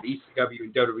runs with ECW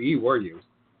and WWE, were you?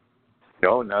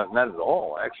 No, not at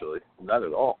all, actually. Not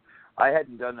at all. I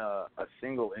hadn't done a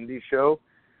single indie show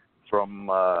from,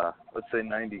 let's say,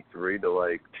 93 to,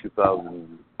 like,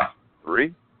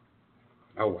 2003.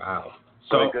 Oh, wow.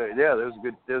 So, like, yeah, there was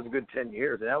a good 10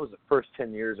 years, and that was the first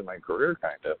 10 years of my career,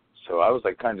 kind of. So I was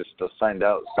like kind of still signed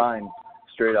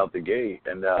straight out the gate,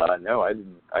 and no, I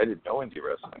didn't know indie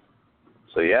wrestling.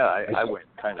 So yeah, I went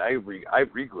kind of I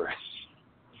regressed.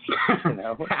 You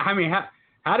know? I mean,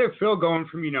 how did it feel going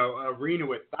from an arena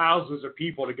with thousands of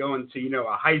people to go into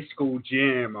a high school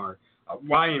gym or a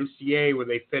YMCA where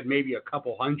they fit maybe a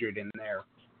couple hundred in there?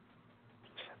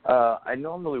 I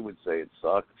normally would say it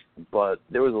sucked, but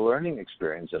there was a learning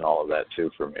experience in all of that too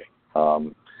for me. I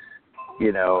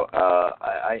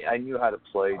knew how to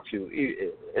play to,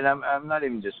 and I'm not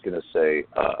even just going to say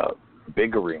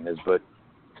big arenas, but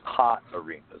hot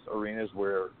arenas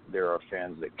where there are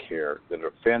fans that care,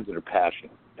 fans that are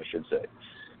passionate, I should say.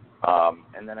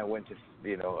 And then I went to,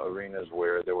 arenas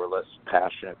where there were less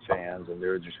passionate fans, and they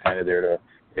were just kind of there to,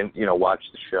 watch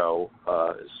the show,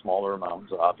 smaller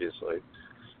amounts, obviously.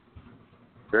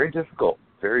 Very difficult,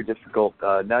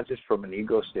 not just from an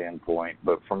ego standpoint,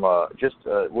 but from just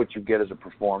what you get as a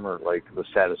performer, like the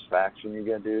satisfaction you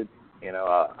get, dude.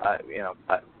 I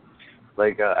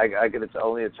can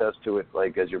only attest to it,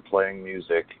 like, as you're playing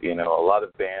music, a lot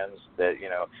of bands that,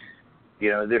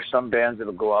 there's some bands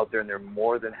that'll go out there and they're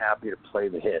more than happy to play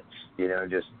the hits,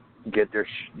 just get their,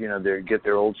 get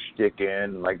their old shtick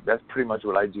in. Like, that's pretty much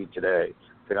what I do today.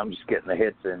 Like, I'm just getting the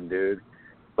hits in, dude.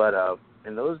 But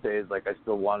in those days, like, I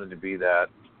still wanted to be that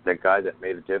guy that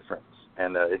made a difference.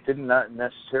 And it did not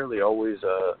necessarily always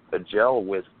a gel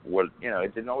with what,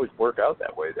 it didn't always work out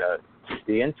that way. That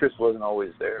the interest wasn't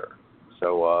always there.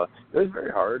 So it was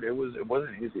very hard. It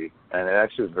wasn't easy. And it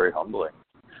actually was very humbling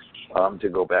to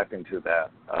go back into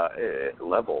that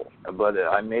level. But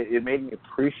it made me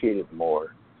appreciate it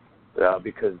more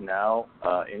because now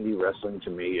indie wrestling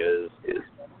to me is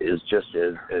just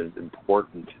as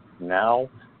important now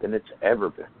than it's ever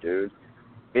been, dude.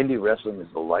 Indie wrestling is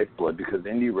the lifeblood because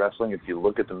indie wrestling, if you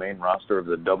look at the main roster of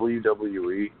the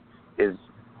WWE, is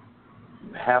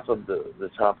half of the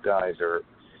top guys are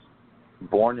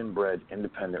born and bred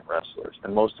independent wrestlers,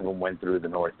 and most of them went through the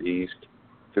Northeast,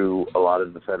 through a lot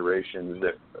of the federations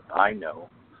that I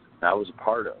know, and I was a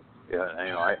part of.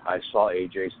 I saw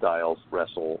AJ Styles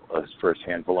wrestle his first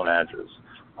handful of matches.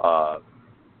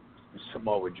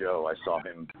 Samoa Joe, I saw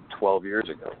him 12 years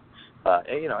ago.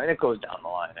 And it goes down the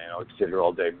line. I could sit here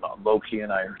all day. Loki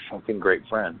and I are fucking great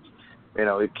friends.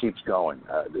 It keeps going.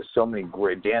 There's so many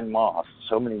great, Dan Moss,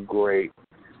 so many great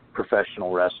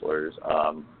professional wrestlers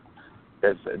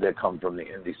that come from the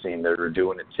indie scene that are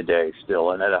doing it today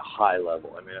still and at a high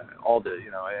level. I mean,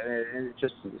 and it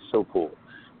just is so cool.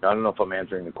 I don't know if I'm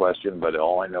answering the question, but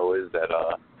all I know is that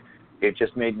it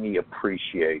just made me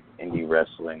appreciate indie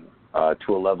wrestling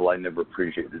to a level I never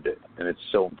appreciated it, and it's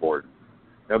so important.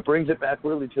 It brings it back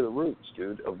really to the roots,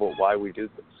 dude, of why we do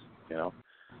this,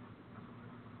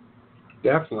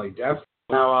 Definitely.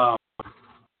 Now,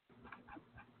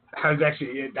 I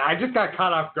just got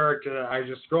caught off guard because I was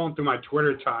just scrolling through my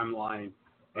Twitter timeline,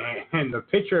 and the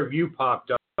picture of you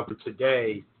popped up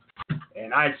today,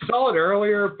 and I saw it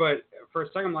earlier, but for a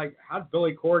second I'm like, how'd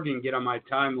Billy Corgan get on my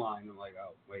timeline? I'm like,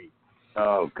 oh, wait.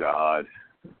 Oh, God.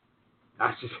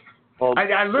 I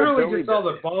literally just saw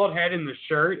the bald head in the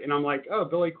shirt, and I'm like, oh,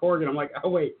 Billy Corgan. I'm like, oh,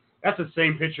 wait, that's the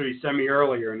same picture he sent me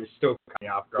earlier, and it's still caught me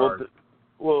off guard.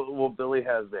 Well, Billy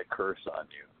has that curse on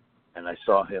you. And I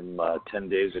saw him 10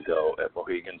 days ago at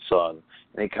Mohegan Sun,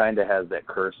 and he kind of has that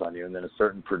curse on you. And then a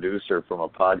certain producer from a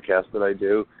podcast that I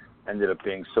do ended up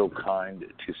being so kind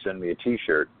to send me a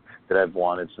T-shirt that I've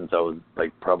wanted since I was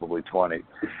like probably 20.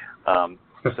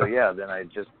 So yeah, then I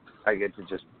get to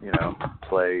just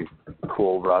play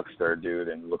cool rock star dude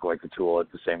and look like a tool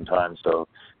at the same time. So,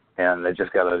 and I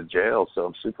just got out of jail, so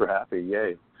I'm super happy.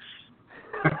 Yay!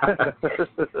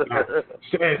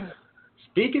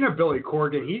 Speaking of Billy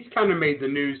Corgan, he's kind of made the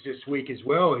news this week as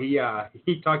well. He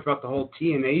talked about the whole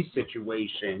TNA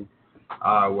situation,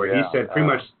 where he said pretty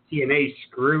much TNA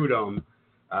screwed him,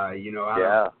 out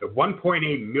of the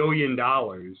 $1.8 million.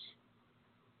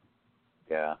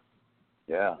 Yeah.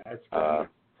 Yeah. That's good.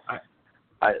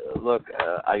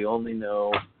 I only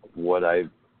know what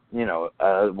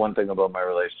one thing about my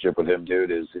relationship with him,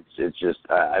 dude, is it's just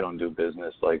I don't do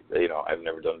business like I've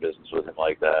never done business with him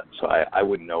like that, so I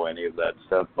wouldn't know any of that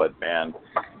stuff. But man,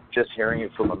 just hearing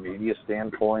it from a media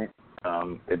standpoint,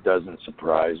 it doesn't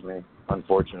surprise me,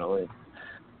 unfortunately,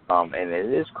 and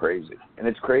it is crazy, and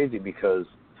it's crazy because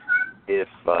if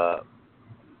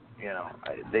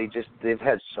they've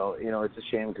had so it's a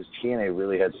shame because TNA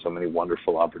really had so many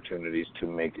wonderful opportunities to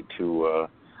make it to.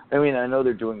 I know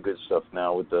they're doing good stuff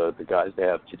now with the guys they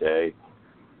have today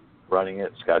running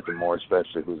it. Scott D'Amore,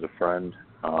 especially, who's a friend,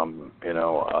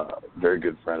 very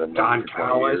good friend of mine. Don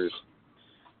Callis.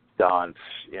 Don,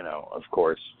 of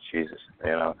course, Jesus,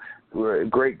 we're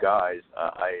great guys.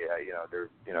 They're,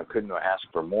 couldn't ask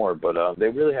for more, but they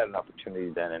really had an opportunity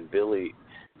then. And Billy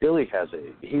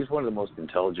he's one of the most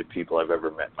intelligent people I've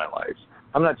ever met in my life.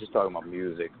 I'm not just talking about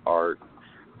music, art,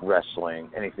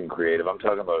 wrestling, anything creative. I'm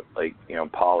talking about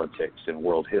politics and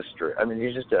world history.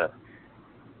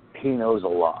 He knows a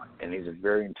lot, and he's a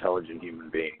very intelligent human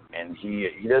being. And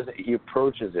he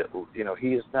approaches it.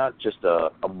 He is not just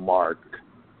a mark.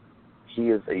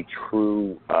 He is a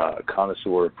true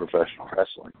connoisseur of professional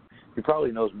wrestling. He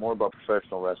probably knows more about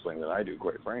professional wrestling than I do,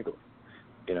 quite frankly.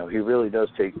 He really does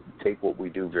take what we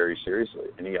do very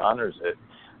seriously, and he honors it.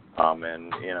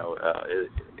 And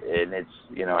it's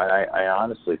I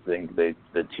honestly think the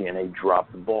TNA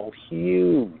dropped the ball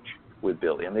huge with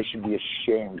Billy, and they should be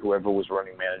ashamed. Whoever was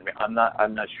running management, I'm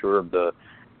not sure of the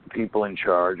people in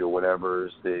charge or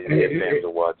whatever's the names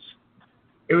or what's.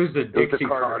 It was the Dixie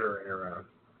Carter era.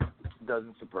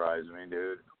 Doesn't surprise me,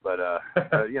 dude. But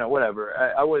whatever.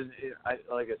 I was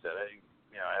like I said,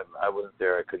 I wasn't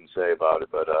there. I couldn't say about it,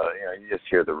 but you just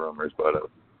hear the rumors, but.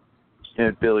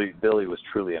 Billy was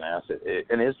truly an asset,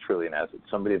 and is truly an asset.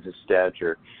 Somebody of his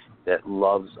stature that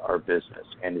loves our business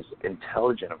and is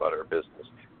intelligent about our business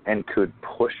and could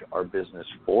push our business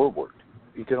forward.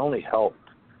 He can only help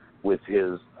with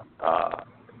his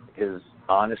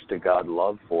honest to God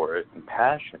love for it and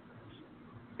passion.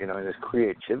 And his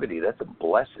creativity. That's a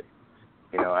blessing.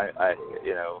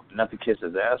 Not to kiss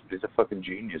his ass, but he's a fucking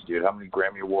genius, dude. How many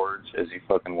Grammy Awards has he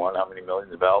fucking won? How many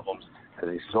millions of albums has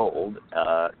he sold?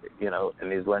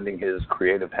 And he's lending his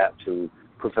creative hat to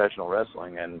professional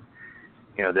wrestling, and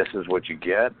this is what you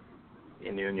get.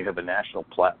 And you have a national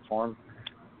platform.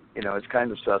 It's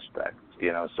kind of suspect.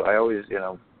 So I always,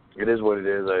 it is what it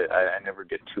is. I never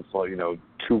get too far,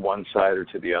 to one side or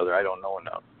to the other. I don't know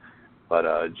enough, but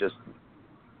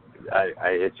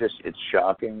it's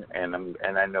shocking, and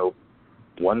I know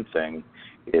one thing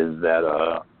is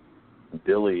that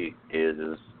Billy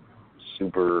is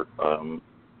super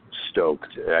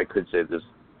stoked. I could say this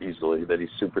easily, that he's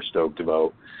super stoked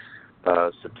about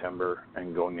September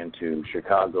and going into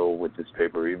Chicago with this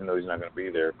paper, even though he's not going to be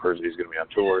there. Personally, he's going to be on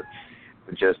tour.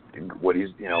 But just what he's,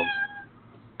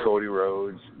 Cody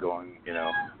Rhodes going,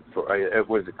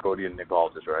 what is it, Cody and Nick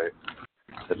Aldis, right?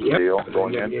 That's the deal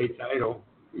going in. Title.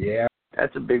 Yeah.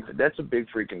 That's a big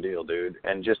freaking deal, dude.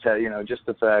 And just just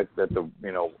the fact that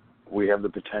we have the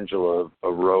potential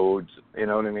of Rhodes,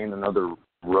 another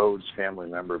Rhodes family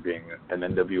member being an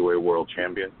NWA World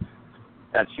Champion.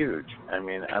 That's huge. I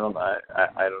don't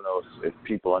know if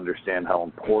people understand how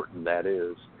important that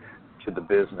is to the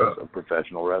business of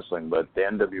professional wrestling, but the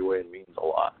NWA means a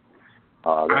lot.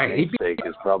 The namesake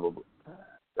is probably.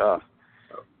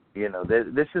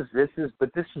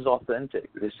 This is authentic.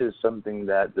 This is something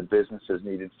that the business has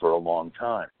needed for a long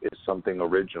time. It's something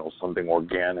original, something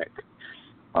organic.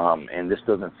 And this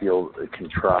doesn't feel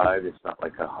contrived. It's not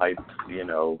like a hype,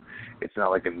 it's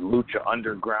not like a Lucha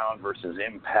Underground versus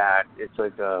Impact. It's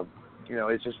like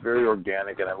it's just very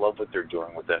organic, and I love what they're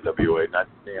doing with NWA.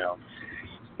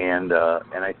 And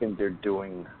I think they're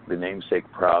doing the namesake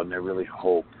proud, and I really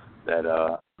hope that,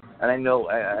 and I know,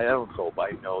 I don't hope,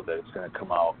 I know that it's going to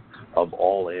come out of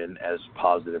All In as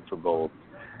positive for both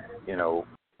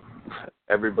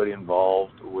everybody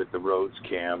involved with the Rhodes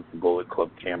camp, the Bullet Club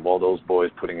camp, all those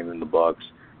boys putting it in the Bucks,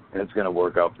 and it's going to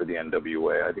work out for the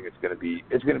NWA. I think it's going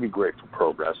to be great for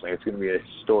pro wrestling. It's going to be a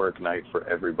historic night for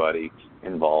everybody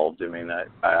involved. I mean,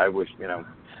 I wish,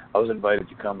 I was invited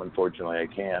to come. Unfortunately, I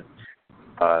can't.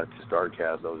 To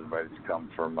StarCast, I was invited to come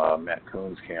from Matt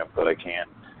Coon's camp, but I can't.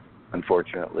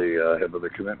 Unfortunately, have other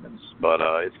commitments. But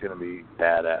it's going to be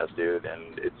badass, dude.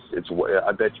 And it's.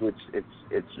 I bet you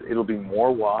it'll be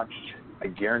more watched. I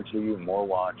guarantee you, more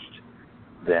watched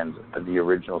than the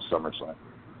original SummerSlam.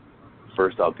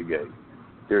 First out the gate,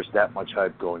 there's that much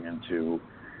hype going into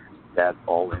that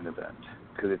all-in event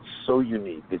because it's so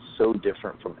unique. It's so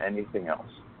different from anything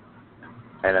else.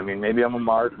 And, I mean, maybe I'm a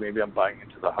mark. Maybe I'm buying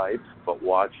into the hype. But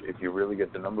watch, if you really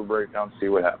get the number breakdown, see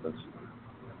what happens.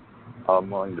 I'm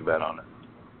willing to bet on it.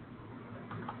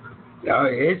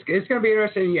 It's going to be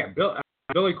interesting. Yeah,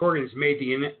 Billy Corgan's made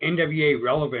the NWA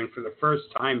relevant for the first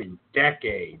time in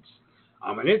decades.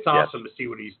 And it's awesome to see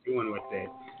what he's doing with it.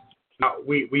 Now,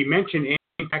 we mentioned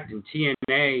Impact and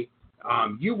TNA.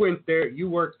 You went there. You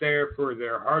worked there for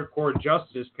their Hardcore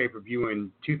Justice pay-per-view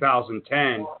in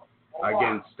 2010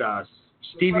 against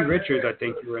Stevie Richards. I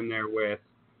think you were in there with.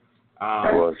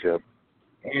 I was, yep.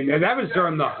 And that was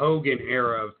during the Hogan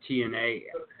era of TNA.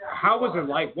 How was it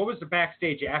like? What was the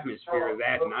backstage atmosphere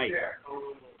that night?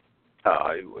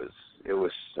 It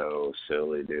was so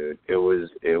silly, dude. It was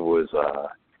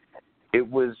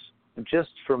just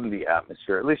from the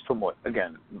atmosphere, at least from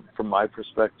my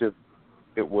perspective,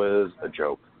 it was a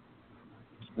joke.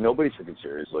 Nobody took it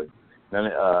seriously.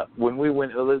 And when we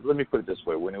went, let me put it this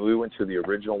way: when we went to the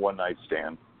original one night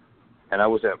stand, and I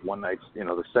was at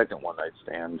the second one night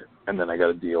stand, and then I got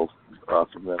a deal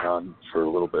from then on for a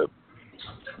little bit,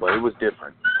 but it was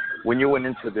different. When you went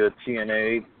into the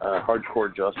TNA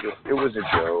Hardcore Justice, it was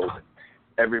a joke.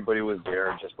 Everybody was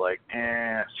there just like,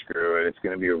 screw it, it's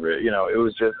going to be it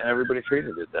was just, and everybody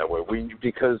treated it that way.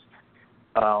 Because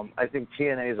I think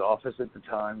TNA's office at the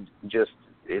time just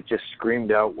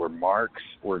screamed out, we're marks,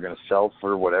 we're going to sell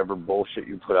for whatever bullshit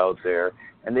you put out there.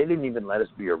 And they didn't even let us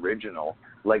be original.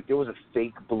 Like, there was a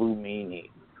fake Blue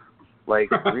Meanie. Like,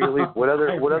 really, what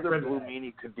other Blue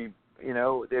Meanie could be?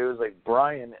 There was like,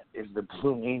 Brian is the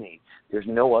Blue Meanie. There's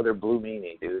no other Blue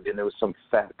Meanie, dude. And there was some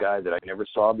fat guy that I never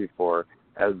saw before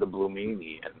as the Blue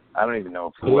Meanie. And I don't even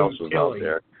know who else was out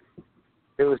there.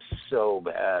 It was so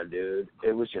bad, dude.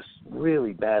 It was just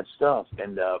really bad stuff.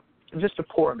 And just a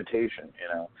poor imitation,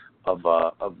 of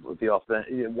the offense.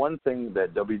 One thing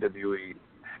that WWE,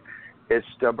 as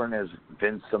stubborn as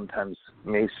Vince sometimes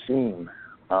may seem,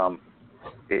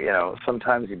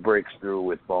 sometimes he breaks through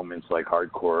with moments like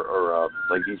Hardcore or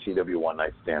like ECW One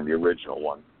Night Stand, the original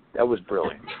one. That was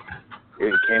brilliant.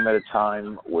 It came at a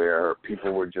time where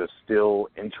people were just still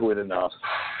into it enough.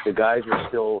 The guys were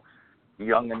still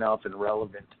young enough and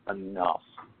relevant enough.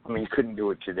 I mean, you couldn't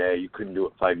do it today. You couldn't do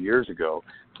it 5 years ago.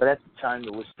 But at the time,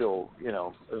 it was still, it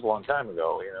was a long time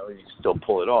ago. You could still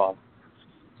pull it off.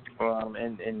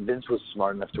 And Vince was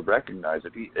smart enough to recognize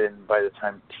it. And by the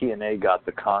time TNA got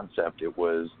the concept, it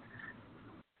was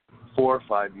 4 or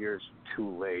 5 years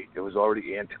too late. It was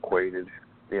already antiquated.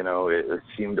 It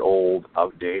seemed old,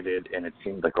 outdated, and it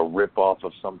seemed like a rip-off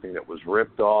of something that was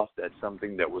ripped off. That's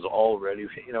something that was already,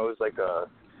 it was like a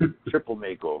triple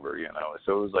makeover,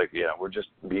 So it was like, we're just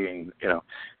being,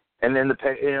 And then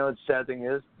the sad thing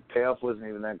is, the payoff wasn't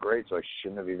even that great, so I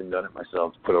shouldn't have even done it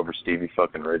myself to put over Stevie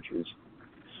fucking Richards.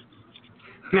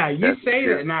 Now you say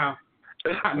that now.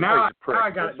 Now I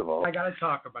got to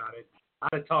talk about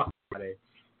it.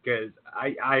 Because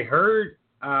I heard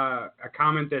a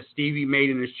comment that Stevie made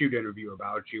in a shoot interview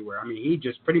about you, where he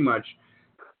just pretty much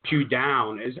put you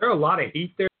down. Is there a lot of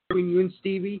heat there between you and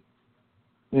Stevie?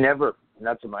 Never,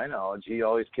 not to my knowledge. He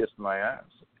always kissed my ass.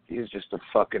 He's just a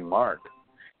fucking mark.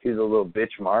 He's a little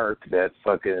bitch mark that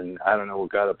fucking, I don't know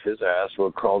what got up his ass,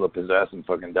 what crawled up his ass and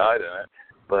fucking died in it.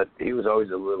 But he was always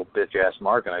a little bitch-ass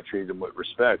mark, and I treated him with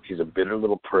respect. He's a bitter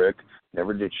little prick,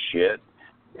 never did shit,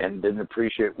 and didn't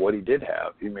appreciate what he did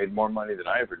have. He made more money than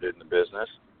I ever did in the business,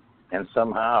 and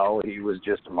somehow he was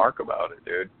just a mark about it,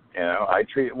 dude. I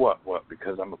treat it, what,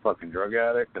 because I'm a fucking drug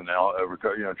addict and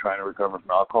trying to recover from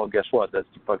alcohol? Guess what? That's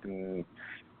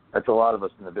a lot of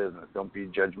us in the business. Don't be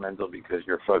judgmental because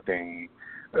you're fucking,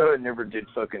 never did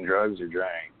fucking drugs or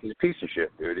drank. He's a piece of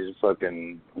shit, dude. He's a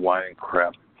fucking whining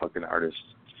crap fucking artist.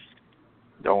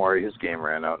 Don't worry, his game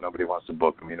ran out. Nobody wants to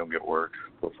book him. He don't get work.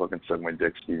 Go fucking suck my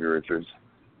dick, Stevie Richards.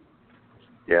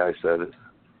 Yeah, I said it.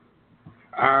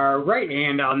 Right,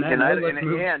 and on that note, let's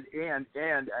move. And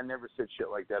I never said shit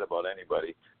like that about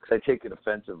anybody because I take it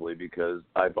offensively because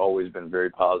I've always been very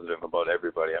positive about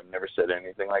everybody. I've never said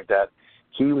anything like that.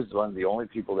 He was one of the only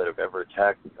people that have ever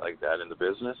attacked me like that in the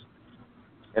business,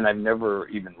 and I've never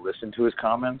even listened to his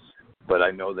comments, but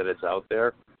I know that it's out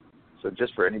there. So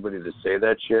just for anybody to say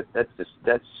that shit,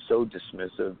 that's so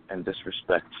dismissive and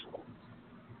disrespectful.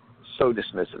 So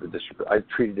dismissive and disrespectful. I've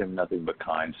treated him nothing but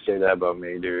kind. Say that about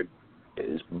me, dude,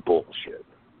 is bullshit.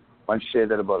 Why don't you say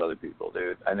that about other people,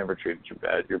 dude? I never treated you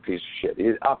bad. You're a piece of shit.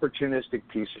 You're an opportunistic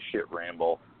piece of shit,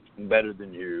 Ramble. I'm better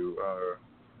than you.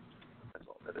 That's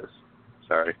all that is.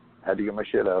 Sorry. Had to get my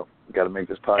shit out. Got to make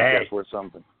this podcast worth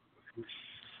something.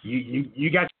 You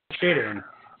got your shit in.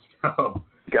 So,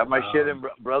 got my shit in,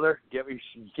 brother. Get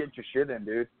your shit in,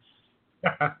 dude.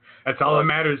 That's all that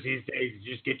matters these days.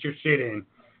 Just get your shit in.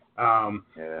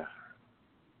 Yeah.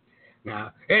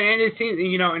 No, and it seems,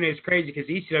 and it's crazy because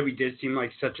ECW did seem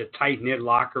like such a tight knit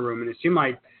locker room, and it seemed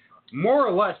like more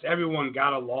or less everyone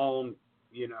got along.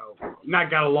 Not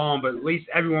got along, but at least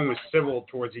everyone was civil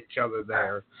towards each other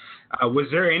there. Was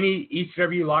there any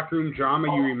ECW locker room drama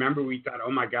you remember? We thought,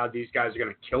 oh my God, these guys are going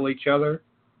to kill each other.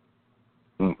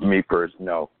 Me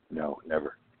personally, no,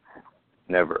 never.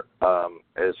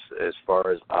 As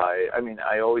far as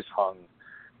I always hung.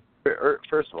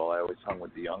 First of all, I always hung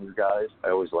with the younger guys. I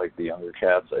always liked the younger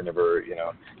cats. I never,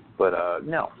 but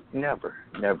no, never.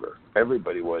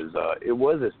 Everybody was. It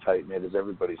was as tight knit as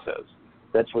everybody says.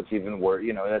 That's what's even worse.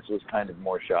 That's what's kind of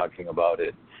more shocking about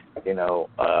it.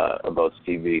 About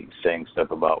Stevie saying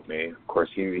stuff about me. Of course,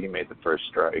 he made the first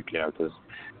strike. Because.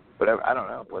 But I don't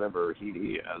know, whatever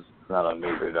he has. It's not on me,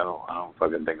 dude. I don't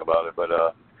fucking think about it. But,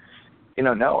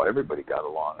 no, everybody got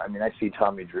along. I mean, I see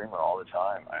Tommy Dreamer all the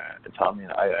time. Tommy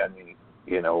and I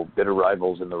bitter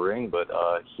rivals in the ring, but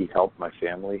he helped my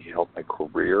family. He helped my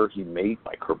career. He made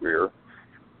my career.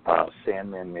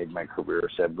 Sandman made my career.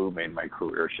 Sabu made my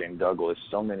career. Shane Douglas,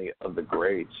 so many of the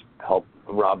greats helped.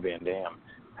 Rob Van Dam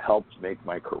helped make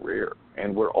my career.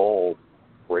 And we're all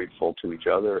grateful to each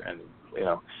other. And,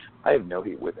 I have no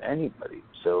heat with anybody,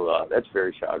 so that's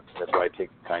very shocking. That's why I take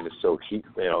kind of so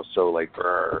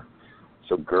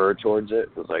grr towards it.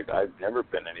 It's like I've never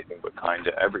been anything but kind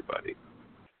to everybody.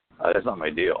 That's not my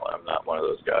deal. I'm not one of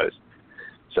those guys.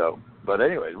 So, but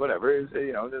anyways, whatever.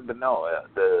 But no,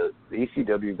 the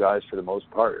ECW guys for the most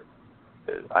part,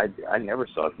 I never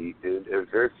saw heat, dude. It was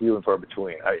very few and far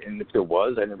between. And if there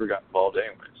was, I never got involved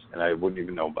anyways, and I wouldn't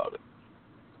even know about it.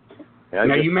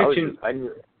 You mentioned.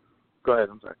 Go ahead.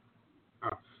 I'm sorry.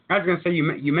 I was going to say,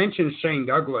 you mentioned Shane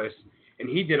Douglas, and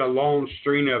he did a long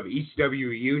string of ECW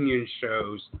reunion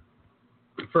shows.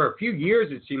 For a few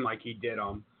years, it seemed like he did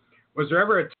them. Was there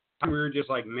ever a time where you were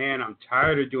just like, man, I'm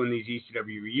tired of doing these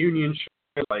ECW reunion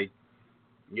shows? Like,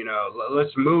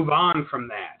 let's move on from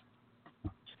that.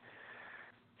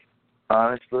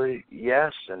 Honestly,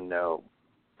 yes and no.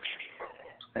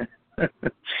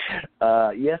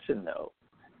 Yes and no.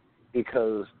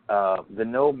 Because the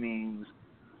no means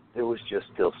there was just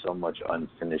still so much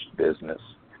unfinished business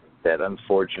that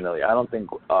unfortunately I don't think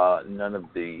none of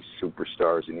the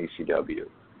superstars in ECW,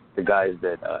 the guys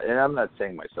that, and I'm not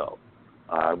saying myself,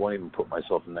 I won't even put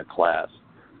myself in that class,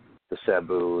 the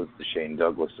Sabus, the Shane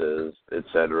Douglases,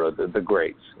 etc., the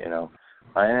greats,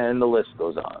 and the list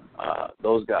goes on.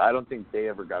 Those guys, I don't think they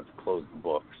ever got to close the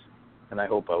books, and I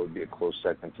hope I would be a close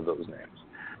second to those names.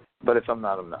 But if I'm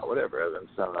not, I'm not. Whatever.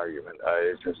 It's not an argument.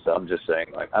 I'm just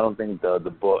saying. Like, I don't think the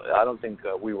book. I don't think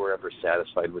we were ever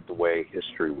satisfied with the way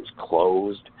history was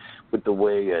closed, with the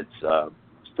way it's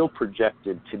still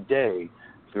projected today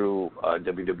through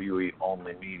WWE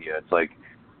only media. It's like,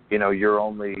 you're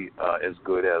only as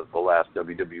good as the last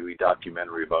WWE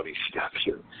documentary about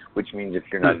ECW, which means if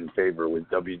you're not in favor with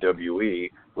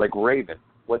WWE, like Raven,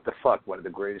 what the fuck? One of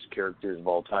the greatest characters of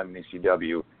all time in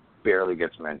ECW barely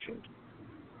gets mentioned.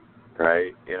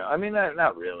 Right,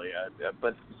 not really,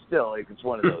 but still, like, it's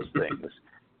one of those things.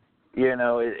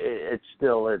 It's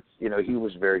still, he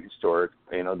was very historic.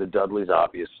 The Dudleys,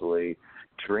 obviously,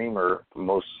 Dreamer,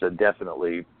 most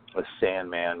definitely, a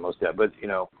Sandman, but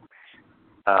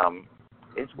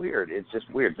it's weird. It's just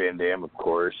weird. Van Dam, of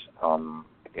course,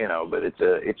 but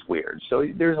it's weird. So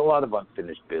there's a lot of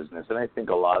unfinished business, and I think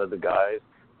a lot of the guys,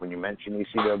 when you mention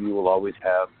ECW, will always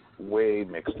have way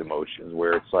mixed emotions,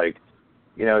 where it's like.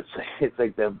 It's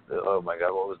like that. Oh my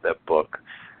God, what was that book?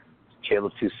 Tale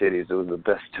of Two Cities. It was the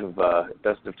best of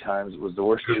times. It was the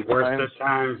worst of times. Worst of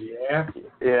times, yeah.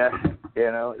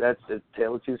 Yeah, that's the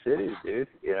Tale of Two Cities, dude.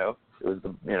 It was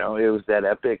it was that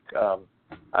epic.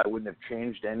 I wouldn't have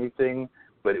changed anything,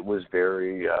 but it was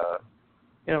very,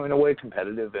 in a way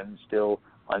competitive and still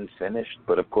unfinished.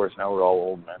 But of course, now we're all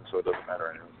old men, so it doesn't matter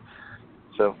anyway.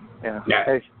 So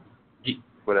hey,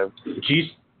 whatever.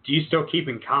 Do you still keep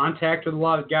in contact with a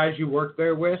lot of guys you work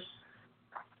there with?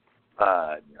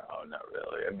 No, not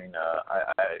really. I mean,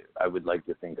 I would like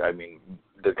to think. I mean,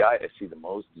 the guy I see the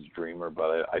most is Dreamer,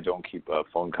 but I don't keep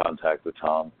phone contact with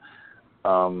Tom.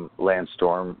 Lance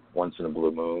Storm once in a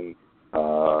blue moon.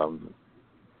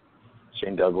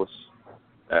 Shane Douglas,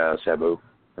 Sabu,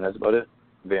 and that's about it.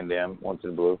 Van Dam once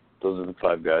in a blue. Those are the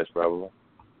 5 guys probably.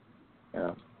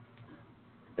 Yeah.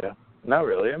 Not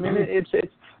really. I mean,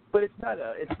 but it's not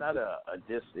a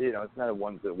dis. It's not a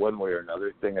one way or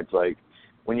another thing. It's like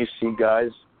when you see guys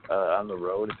on the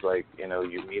road, it's like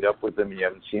you meet up with them and you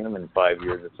haven't seen them in 5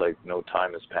 years. It's like no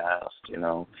time has passed.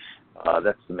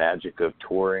 That's the magic of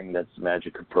touring. That's the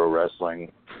magic of pro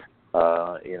wrestling.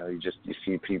 You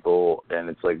see people and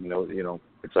it's like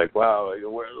it's like, wow,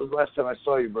 where was the last time I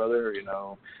saw you, brother?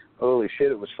 Holy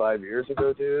shit, it was 5 years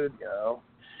ago, dude.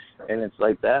 And it's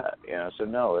like that. So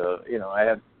no, I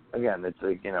have. Again, it's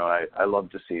like, I love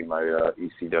to see my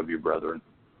ECW brethren.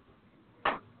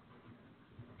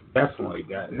 Definitely.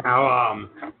 Now,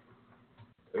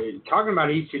 talking about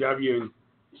ECW, and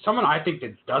someone I think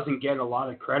that doesn't get a lot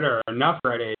of credit or enough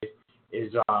credit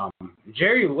is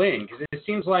Jerry Lynn, because it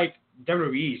seems like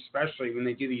WWE, especially when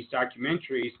they do these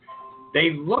documentaries,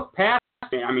 they look past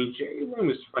it. I mean, Jerry Lynn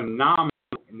was phenomenal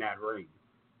in that ring.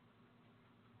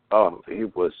 Oh, he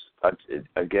was,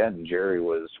 again, Jerry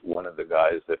was one of the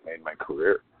guys that made my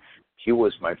career. He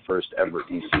was my first ever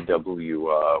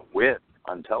ECW win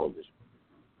on television,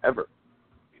 ever.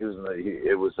 It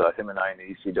was him and I in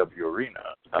the ECW arena,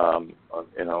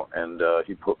 and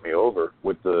he put me over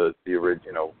with the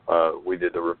original. We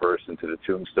did the reverse into the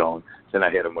tombstone. Then I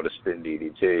hit him with a spin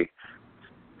DDT,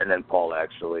 and then Paul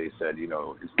actually said,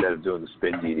 instead of doing the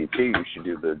spin DDT, you should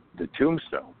do the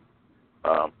tombstone.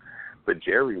 But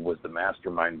Jerry was the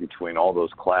mastermind between all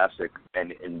those classic,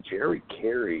 and Jerry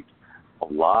carried a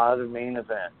lot of main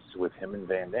events with him and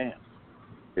Van Dam,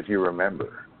 if you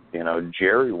remember.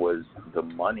 Jerry was the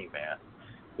money man.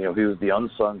 He was the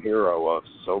unsung hero of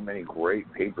so many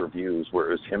great pay-per-views where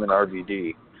it was him and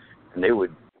RVD, and they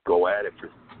would go at it for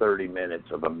 30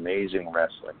 minutes of amazing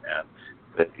wrestling, man.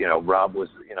 But, Rob was,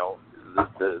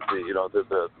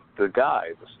 the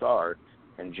guy, the star,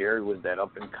 and Jerry was that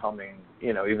up-and-coming,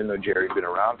 even though Jerry had been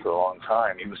around for a long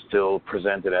time, he was still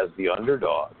presented as the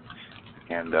underdog.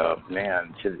 And,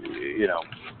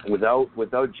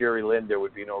 without Jerry Lynn, there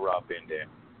would be no Rob Van Dam.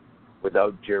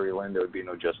 Without Jerry Lynn, there would be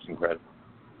no Justin Credible.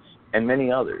 And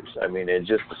many others. I mean, it's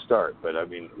just the start. But, I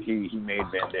mean, he made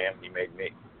Van Dam, he made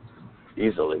me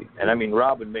easily. And, I mean,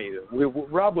 Rob would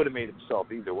have made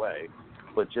himself either way.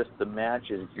 But just the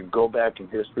matches, if you go back in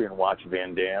history and watch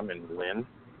Van Dam and Lynn,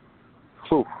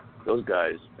 whew, those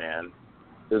guys, man,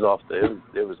 it was off the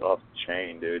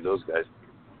chain, dude. Those guys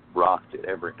rocked it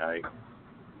every night.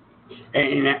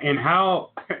 And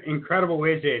how incredible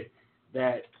is it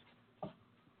that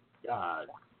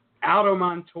Aldo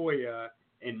Montoya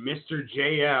and Mr.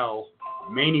 JL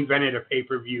main evented a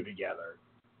pay-per-view together?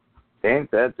 Ain't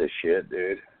that the shit,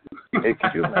 dude? Hey,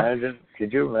 could you imagine?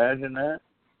 Could you imagine that?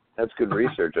 That's good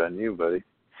research on you, buddy.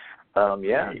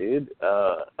 Yeah, dude.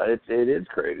 It is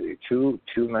crazy. Two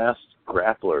masked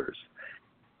grapplers.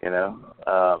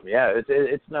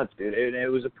 It's nuts, dude.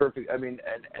 It was a perfect. I mean,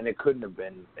 and it couldn't have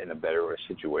been in a better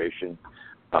situation.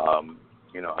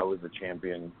 I was the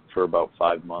champion for about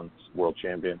 5 months, world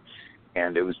champion,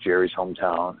 and it was Jerry's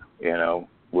hometown.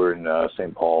 We're in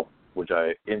St. Paul, which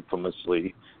I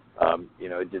infamously,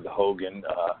 did the Hogan.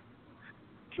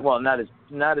 Well, not as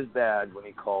bad when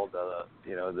he called.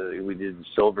 We did the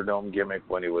Silverdome gimmick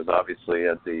when he was obviously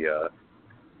at the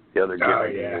other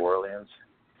gimmick in New Orleans.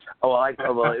 Well,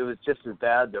 it was just as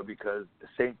bad though because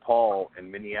St. Paul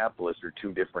and Minneapolis are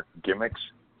two different gimmicks,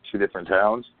 two different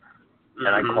towns,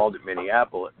 and I called it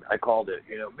Minneapolis. I called it,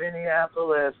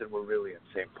 Minneapolis, and we're really in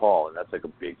St. Paul, and that's like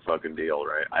a big fucking deal,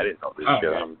 right? I didn't know this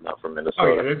shit. I'm not from Minnesota.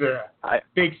 Oh, yeah, there's a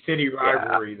big city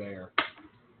rivalry there.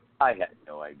 I had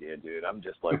no idea, dude. I'm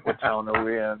just like, what town are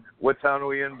we in? What town are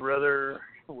we in, brother?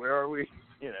 Where are we?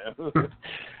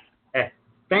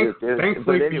 Thankfully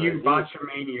for you,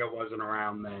 Botchamania wasn't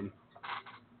around then.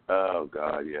 Oh,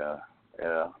 God, yeah.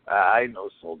 I know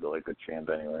sold like a champ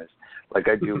anyways. Like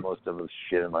I do most of the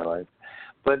shit in my life.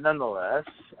 But nonetheless,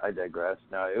 I digress.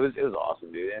 No, it was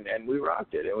awesome, dude. And we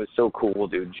rocked it. It was so cool,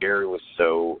 dude. Jerry was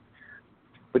so...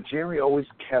 But Jerry always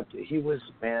kept... He was,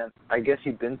 man, I guess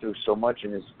he'd been through so much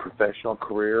in his professional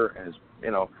career and his,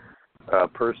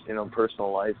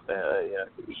 personal life.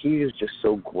 He was just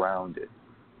so grounded.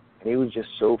 And he was just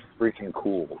so freaking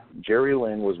cool. Jerry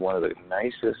Lynn was one of the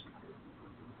nicest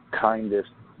kindest,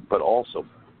 but also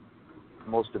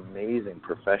most amazing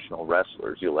professional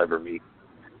wrestlers you'll ever meet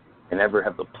and ever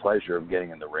have the pleasure of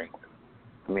getting in the ring with.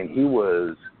 I mean, he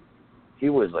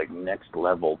was like next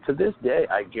level. To this day,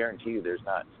 I guarantee you there's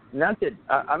not that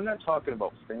I'm not talking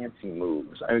about fancy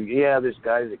moves. I mean, yeah, there's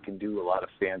guys that can do a lot of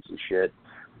fancy shit,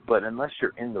 but unless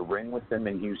you're in the ring with them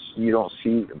and you don't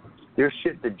see, there's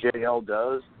shit that JL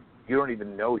does you don't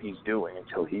even know he's doing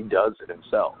until he does it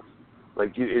himself.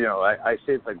 Like, you know, I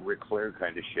say it's like Ric Flair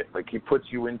kind of shit. Like, he puts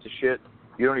you into shit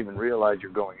you don't even realize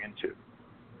you're going into.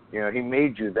 You know, he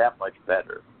made you that much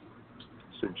better.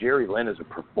 So Jerry Lynn as a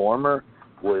performer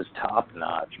was top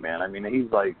notch, man. I mean,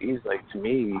 he's like to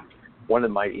me one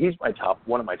of my top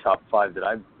 5 that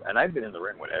I've been in the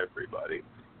ring with everybody.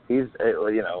 He's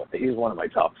one of my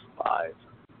top 5,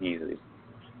 easy.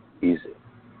 You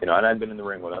know, and I've been in the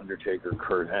ring with Undertaker,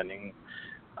 Kurt Hennig,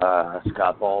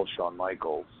 Scott Hall, Shawn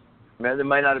Michaels. Man, it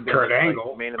might not have been Kurt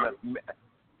Angle. Main event.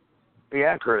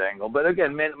 Yeah, Kurt Angle. But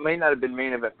again, may not have been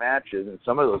main event matches in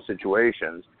some of those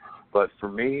situations. But for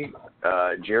me,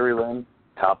 Jerry Lynn,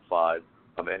 top 5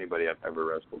 of anybody I've ever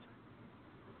wrestled.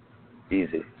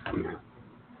 Easy.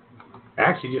 I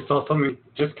actually just saw something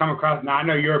just come across. Now, I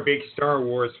know you're a big Star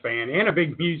Wars fan and a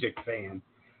big music fan.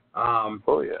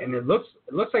 Oh, yeah. And it looks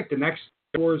like the next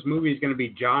Star Wars movie is going to be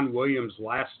John Williams'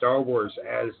 last Star Wars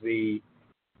as the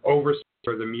overseer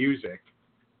for the music.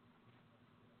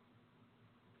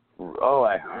 Oh,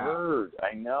 I heard.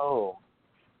 I know.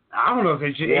 I don't know if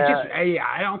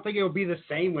I don't think it'll be the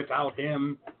same without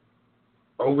him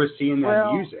overseeing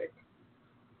that music.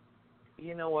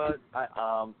 You know what?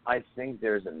 I think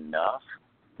there's enough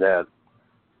that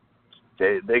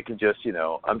they can just, you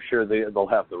know, I'm sure they'll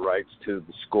have the rights to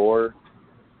the score.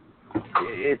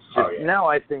 It's just now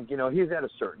I think, you know, he's at a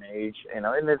certain age, you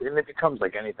know, and it becomes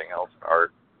like anything else in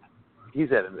art.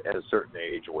 He's at a certain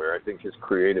age where I think his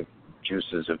creative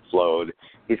juices have flowed.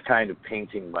 He's kind of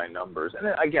painting by numbers, and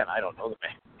again, I don't know the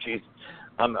man. Jeez,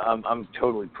 I'm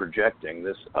totally projecting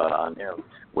this on him,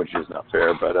 which is not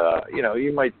fair. But you know,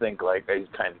 you might think like he's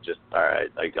kind of just all right.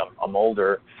 Like I'm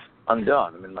older, I'm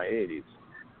done. I'm in my 80s.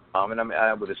 And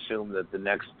I would assume that the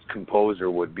next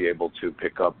composer would be able to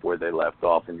pick up where they left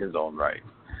off in his own right.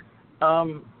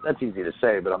 That's easy to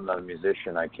say, but I'm not a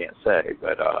musician. I can't say.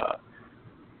 But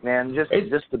man,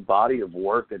 just the body of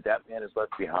work that man has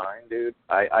left behind, dude.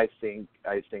 I think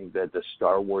that the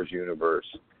Star Wars universe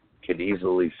could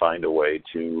easily find a way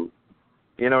to,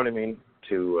 you know what I mean,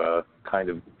 to kind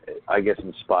of, I guess,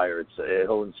 inspire it.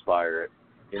 He'll inspire it.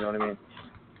 You know what I mean?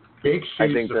 Big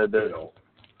shoes to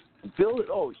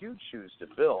fill. Huge shoes to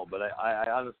fill, but I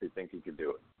honestly think he could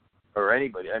do it. Or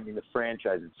anybody. I mean, the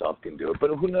franchise itself can do it.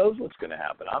 But who knows what's going to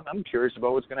happen? I'm curious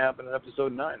about what's going to happen in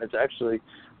Episode 9. It's actually,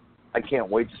 I can't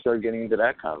wait to start getting into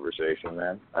that conversation,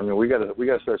 man. I mean, we got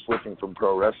to start switching from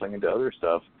pro wrestling into other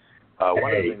stuff.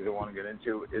 One of the things I want to get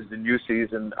into is the new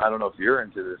season. I don't know if you're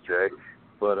into this, Jay,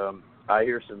 but I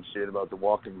hear some shit about The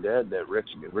Walking Dead that Rick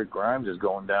Grimes is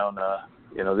going down,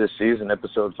 this season,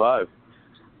 Episode 5.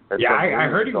 I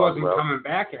heard he wasn't coming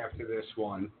back after this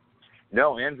one.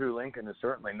 No, Andrew Lincoln is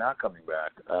certainly not coming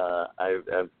back.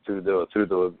 I've through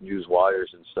the news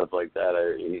wires and stuff like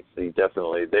that. He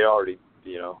definitely. They already,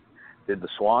 did the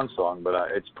Swan Song, but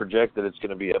it's projected it's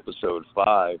going to be Episode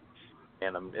 5,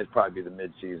 and it'd probably be the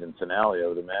mid-season finale, I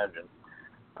would imagine.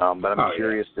 But I'm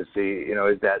curious to see,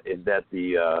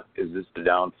 is this the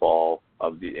downfall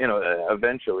of the,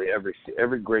 eventually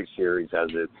every great series has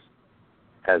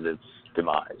its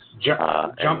demise.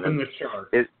 Jumping the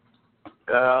shark.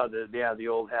 The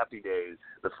old happy days,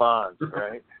 the Fonz,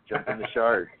 right? Jumping the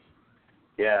shark.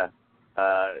 Yeah,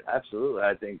 absolutely.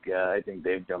 I think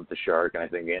they've jumped the shark, and I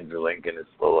think Andrew Lincoln is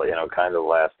still, kind of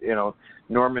last.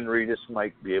 Norman Reedus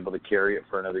might be able to carry it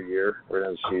for another year or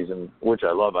another season, which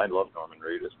I love. I love Norman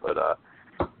Reedus, but I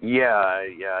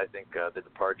think the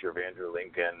departure of Andrew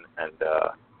Lincoln and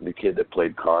the kid that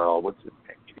played Carl, what's his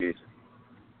name? Jeez.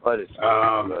 What is his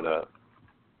name? But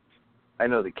I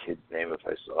know the kid's name if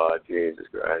I saw it. Jesus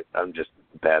Christ, I'm just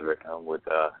bad right now with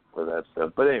that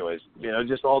stuff. But anyways,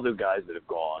 just all the guys that have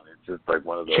gone. It's just like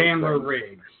one of those.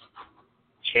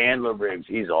 Chandler Riggs,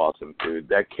 he's awesome, dude.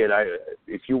 That kid,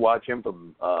 if you watch him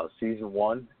from season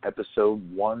 1, episode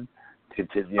 1,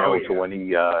 to when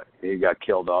he got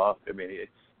killed off. I mean,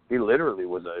 he literally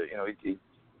was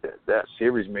that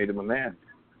series made him a man.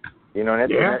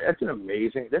 That's an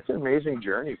amazing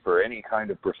journey for any kind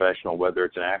of professional, whether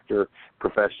it's an actor,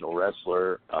 professional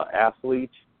wrestler, athlete,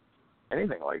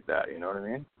 anything like that. You know what I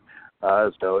mean?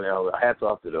 So hats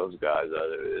off to those guys.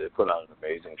 They put on an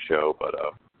amazing show. But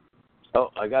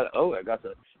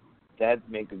that'd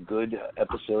make a good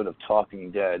episode of Talking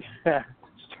Dead.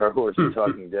 Star Wars The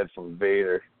Talking Dead from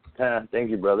Vader.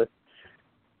 Thank you, brother.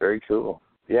 Very cool.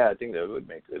 Yeah, I think that would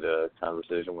make it a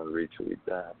conversation when we retweet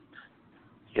that.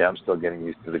 Yeah, I'm still getting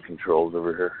used to the controls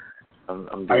over here. I'm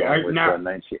dealing with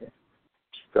 19.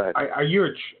 Go ahead. Are you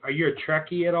a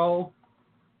Trekkie at all?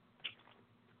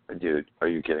 Dude, are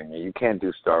you kidding me? You can't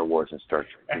do Star Wars and Star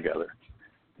Trek together.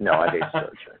 No, I hate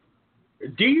Star Trek.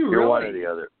 Do you You're really? one or the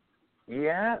other.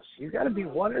 Yes, you got to be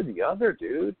one or the other,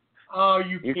 dude. Oh,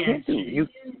 you can't choose. You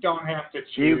don't have to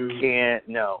choose. You can't.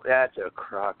 No, that's a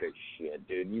crock of shit,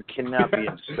 dude. You cannot be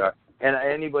in Star. And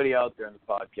anybody out there on the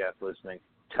podcast listening,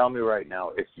 tell me right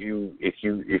now if you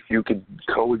could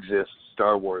coexist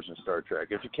Star Wars and Star Trek.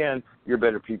 If you can, you're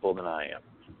better people than I am.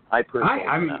 I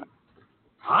personally not.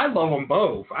 I love them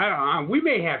both. We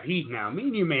may have heat now. Me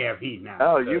and you may have heat now.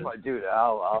 Oh, you might, dude.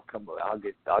 I'll come. I'll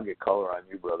get color on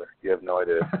you, brother. You have no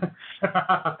idea.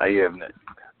 You have no.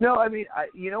 No, I mean,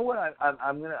 you know what?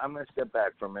 I'm gonna step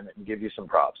back for a minute and give you some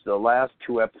props. The last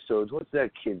 2 episodes. What's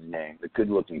that kid's name? The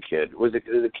good-looking kid. Was it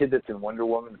the kid that's in Wonder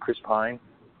Woman? Chris Pine.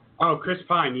 Oh, Chris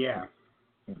Pine. Yeah.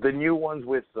 The new ones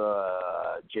with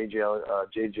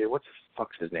JJ. What the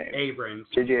fuck's his name? Abrams.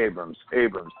 JJ Abrams.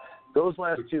 Those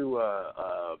last 2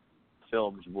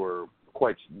 films were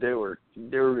they were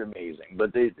amazing,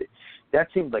 but that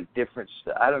seemed like different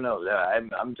stuff. I don't know.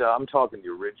 I'm talking the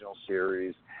original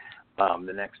series,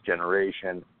 the Next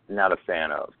Generation. Not a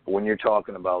fan of. But when you're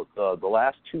talking about the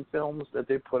last 2 films that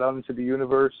they put out into the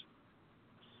universe,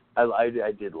 I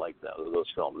did like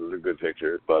those films. Those are good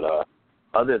pictures, but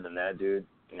other than that, dude,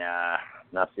 nah,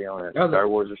 not feeling it. Star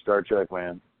Wars or Star Trek,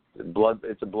 man.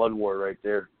 It's a blood war right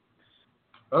there.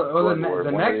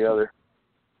 The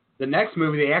next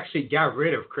movie, they actually got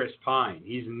rid of Chris Pine.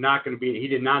 He's not going to be. He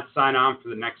did not sign on for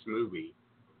the next movie.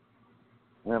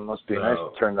 Yeah, it must be nice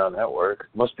to turn down that work.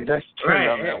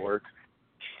 That work.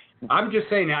 I'm just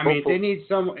saying. I mean, if they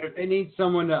need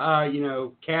someone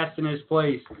to cast in his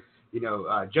place,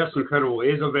 Justin Credible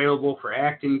is available for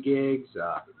acting gigs.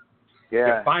 You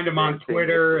can find him on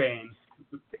Twitter and.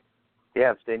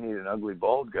 Yeah, if they need an ugly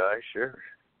bald guy, sure.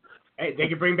 Hey, they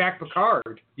could bring back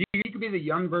Picard. You could be the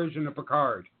young version of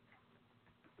Picard.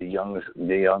 The young,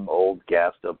 old,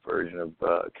 gassed-up version of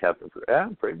Captain.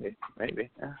 Maybe.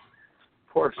 Yeah.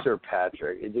 Poor Sir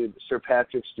Patrick. Dude, Sir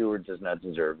Patrick Stewart does not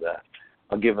deserve that.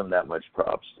 I'll give him that much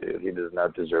props, dude. He does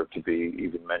not deserve to be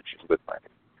even mentioned with my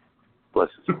name. Bless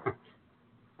his heart.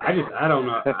 I don't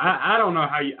know. I don't know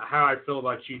how I feel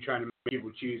about you trying to make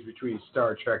people choose between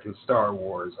Star Trek and Star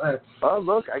Wars.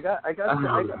 Look, I got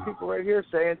people right here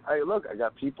saying, I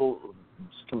got people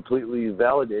completely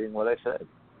validating what I said.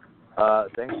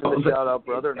 Thanks for the shout out,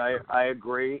 brother, and I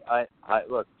agree.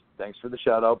 Thanks for the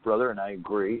shout out, brother, and I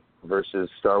agree. Versus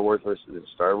Star Wars /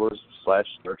 Star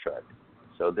Trek.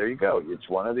 So there you go. It's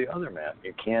one or the other, man.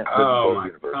 You can't put both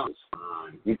universes.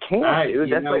 You can't, dude.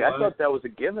 That's I thought that was a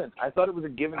given. I thought it was a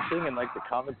given thing in like the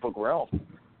comic book realm.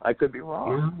 I could be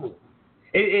wrong. No.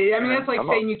 That's like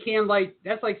saying you can't like.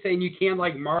 That's like saying you can't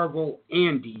like Marvel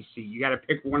and DC. You got to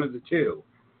pick one of the two.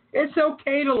 It's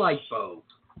okay to like both.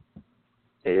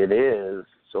 It is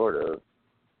sort of.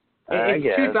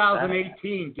 It's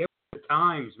 2018. Get with the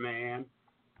times, man.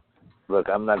 Look,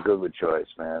 I'm not good with choice,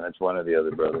 man. That's one or the other,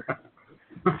 brother.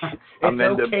 I'm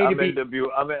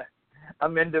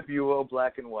NWO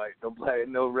black and white.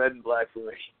 No red and black for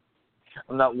me.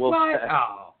 I'm not Wolfpack.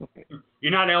 Oh.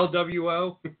 You're not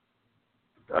LWO?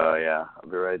 Oh, yeah. I'll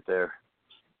be right there.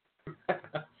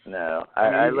 No.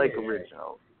 I like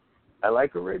originals. I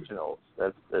like originals.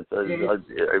 I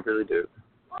really do.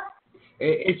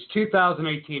 It's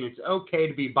 2018. It's okay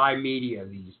to be bi media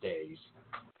these days.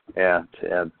 Yeah,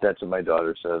 that's what my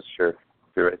daughter says. Sure.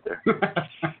 Be right there.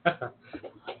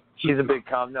 She's a big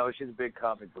comic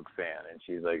book fan, and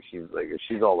she's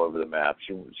all over the map.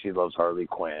 She loves Harley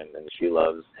Quinn, and she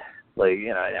loves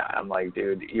I'm like,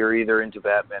 dude, you're either into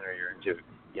Batman or you're into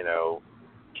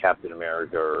Captain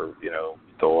America or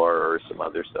Thor or some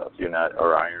other stuff. You're not,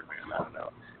 or Iron Man. I don't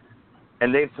know.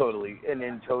 And they've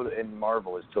and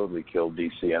Marvel has totally killed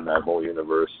DC and that whole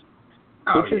universe,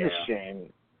 which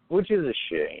is a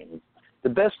shame. The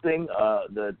best thing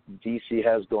that DC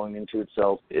has going into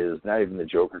itself is not even the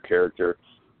Joker character,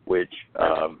 which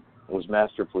was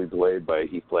masterfully played by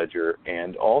Heath Ledger.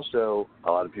 And also,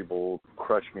 a lot of people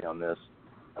crush me on this.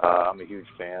 I'm a huge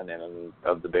fan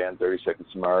of the band 30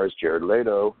 Seconds to Mars, Jared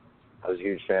Leto. I was a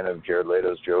huge fan of Jared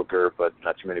Leto's Joker, but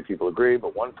not too many people agree.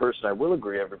 But one person I will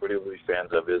agree everybody will be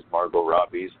fans of is Margot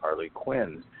Robbie's Harley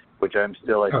Quinn, which I'm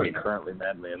still, currently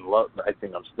madly in love. I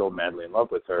think I'm still madly in love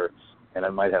with her. And I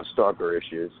might have stalker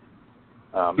issues,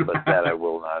 but that I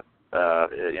will not,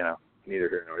 neither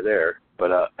here nor there.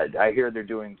 But I hear they're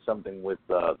doing something with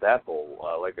that whole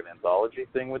like an anthology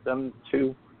thing with them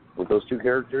too, with those two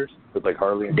characters, with like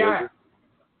Harley and Joker.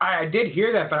 I did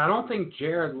hear that, but I don't think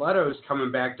Jared Leto's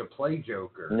coming back to play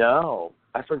Joker. No,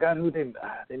 I forgot who they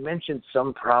mentioned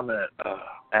some prominent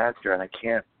actor, and I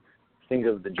can't think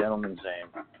of the gentleman's name.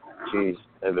 Jeez,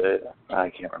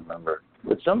 I can't remember.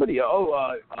 But somebody,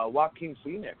 Joaquin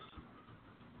Phoenix.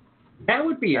 That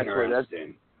would be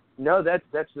interesting. No,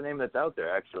 that's the name that's out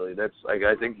there. Actually, that's like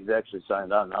I think he's actually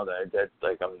signed on now.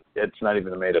 It's not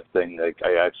even a made up thing. Like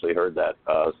I actually heard that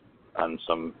on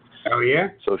some. Oh yeah.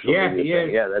 Social media thing. Yeah.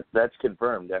 Yeah, that's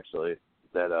confirmed actually.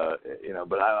 That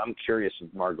but I'm curious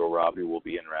if Margot Robbie will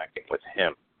be interacting with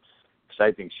him, because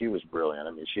I think she was brilliant.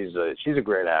 I mean, she's a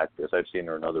great actress. I've seen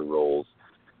her in other roles,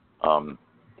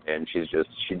 and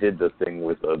she did the thing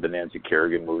with the Nancy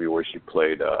Kerrigan movie where she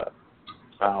played.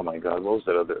 Oh my God, what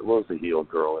was the heel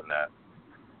girl in that?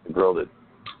 The girl that,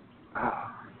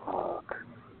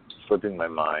 slipping my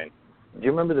mind. Do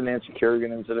you remember the Nancy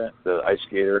Kerrigan incident, the ice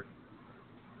skater?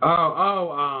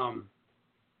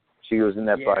 She was in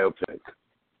that biopic.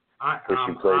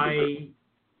 Something.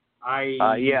 I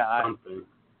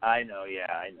know.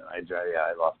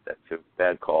 I lost that too.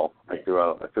 Bad call. I threw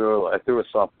a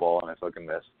softball and I fucking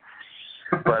missed.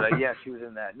 But she was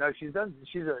in that. No,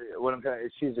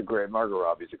 Margot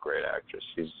Robbie's a great actress.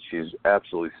 She's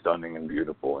absolutely stunning and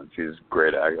beautiful, and she's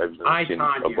great. I've seen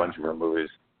a bunch of her movies.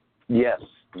 Yes,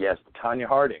 Tanya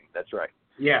Harding. That's right.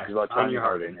 Yeah, it's about Tanya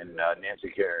Harding and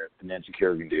Nancy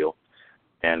Kerrigan deal.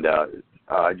 And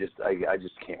I just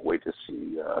can't wait to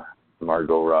see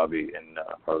Margot Robbie and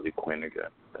Harley Quinn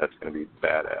again. That's gonna be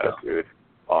badass, dude.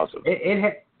 Awesome.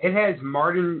 It has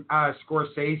Martin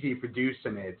Scorsese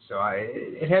producing it, so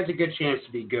it has a good chance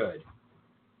to be good.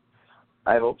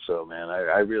 I hope so, man.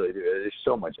 I really do. There's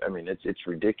so much. I mean, it's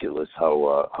ridiculous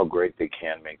how great they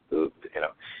can make the.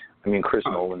 I mean, Chris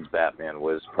Nolan's Batman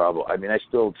was probably. I mean, I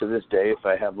still to this day, if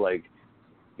I have like,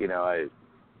 a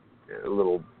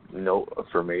little note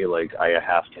for me, like I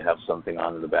have to have something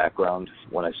on in the background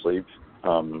when I sleep,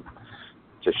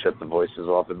 to shut the voices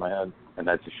off in my head, and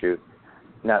not to shoot.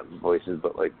 Not voices,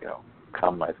 but like,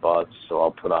 calm my thoughts. So I'll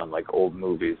put on like old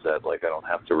movies that like I don't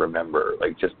have to remember,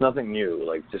 like just nothing new,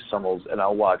 like just some old, and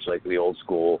I'll watch like the old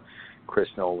school Chris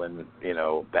Nolan,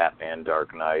 Batman,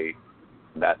 Dark Knight,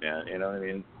 Batman, you know what I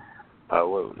mean?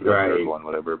 The third one,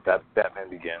 whatever, Batman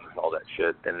Begins, all that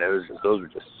shit. And those were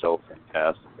just so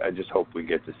fantastic. I just hope we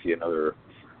get to see another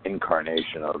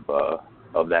incarnation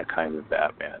of that kind of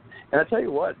Batman. And I tell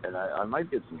you what, and I might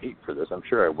get some heat for this, I'm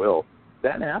sure I will.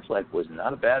 Ben Affleck was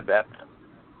not a bad Batman.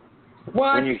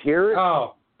 What? When you hear it,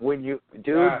 when you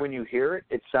hear it,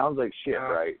 it sounds like shit,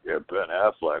 right? Yeah, Ben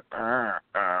Affleck.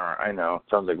 I know. It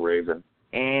sounds like Raven.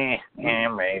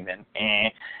 Raven.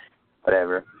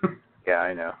 Whatever. Yeah,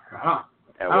 I know.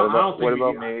 And what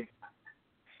about me?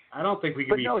 I don't think we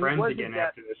can be friends again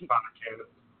after this podcast.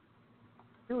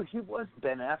 Dude,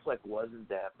 Ben Affleck wasn't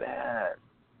that bad.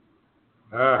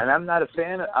 And I'm not a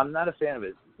fan of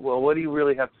it. Well, what do you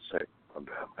really have to say? I'm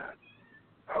Batman.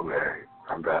 Okay,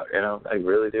 I'm Batman. I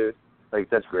really do. Like,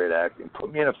 that's great acting.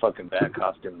 Put me in a fucking bat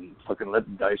costume and fucking let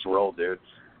the dice roll, dude.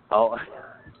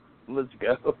 Let's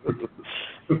go.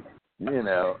 I mean,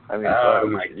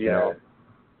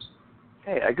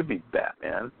 hey, I could be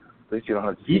Batman. At least you don't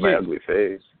have to see my ugly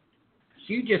face.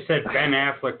 You just said Ben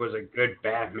Affleck was a good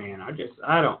Batman. I didn't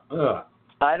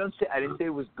say it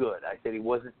was good. I said he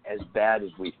wasn't as bad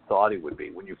as we thought he would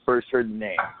be when you first heard the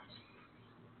name.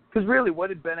 Because really, what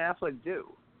did Ben Affleck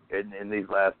do in these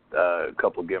last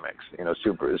couple gimmicks?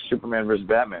 Superman versus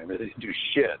Batman. He didn't do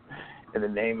shit. And the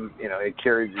name, it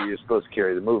carries you're supposed to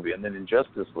carry the movie. And then in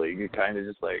Justice League, you kind of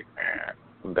just like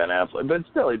Ben Affleck. But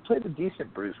still, he played a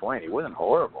decent Bruce Wayne. He wasn't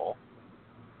horrible.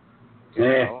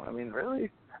 I mean, really?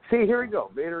 See, here we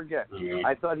go. Vader again. Yeah.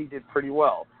 I thought he did pretty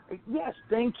well. Yes,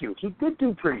 thank you. He did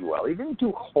do pretty well. He didn't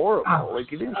do horrible.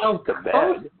 He didn't shoot the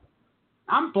bed.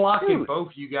 I'm blocking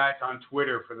both you guys on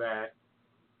Twitter for that.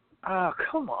 Oh,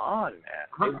 come on,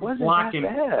 man. It wasn't blocking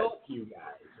that bad. Both you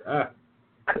guys.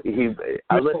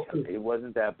 Listen, it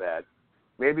wasn't that bad.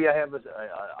 Maybe I have a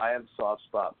soft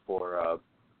spot for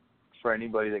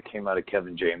anybody that came out of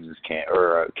Kevin James's camp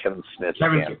or Kevin Smith's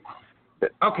camp.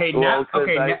 Okay,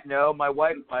 my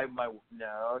wife, I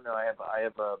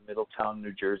have a Middletown,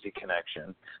 New Jersey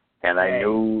connection, and I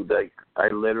knew I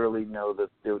literally know that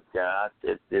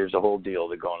there's a whole deal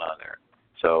going on there.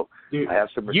 So I have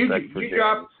some respect for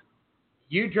James.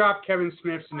 You dropped Kevin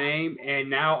Smith's name, and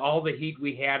now all the heat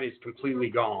we had is completely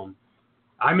gone.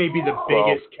 I may be the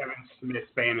biggest Kevin Smith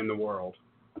fan in the world.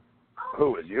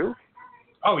 Who is you?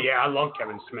 Oh yeah, I love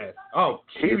Kevin Smith. Oh,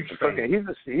 huge fan.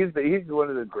 He's one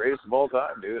of the greatest of all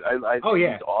time, dude. I think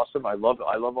he's awesome. I love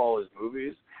all his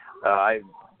movies. I've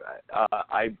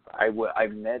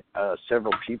met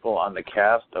several people on the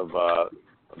cast of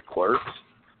Clerks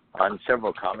on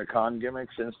several Comic-Con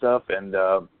gimmicks and stuff, and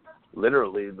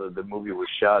literally the movie was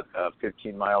shot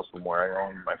 15 miles from where I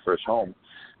owned my first home.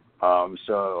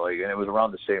 So and it was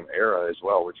around the same era as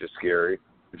well, which is scary,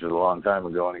 which was a long time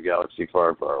ago in a galaxy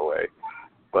far, far away.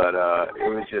 But it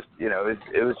was just,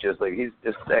 it was just like, he's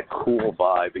just that cool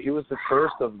vibe. He was the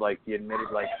first of, like, he admitted,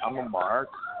 like, I'm a mark.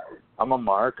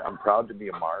 I'm proud to be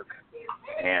a mark.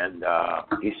 And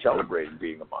he celebrated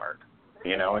being a mark,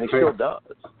 and he still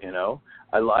does,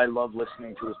 I love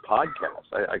listening to his podcast.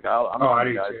 I'm one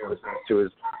of the guys listening to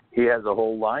his, he has a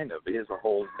whole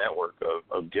network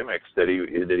of gimmicks that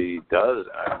he does.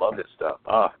 And I love his stuff.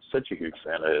 Such a huge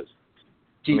fan of his.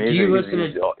 Do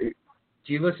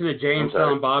you listen to Jay and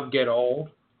Silent Bob Get Old?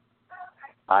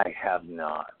 I have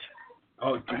not.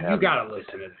 Oh, you gotta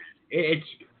listen to it.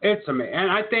 It's amazing.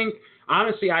 And I think,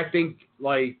 honestly,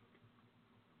 like,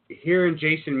 hearing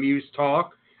Jason Mewes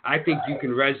talk, I think you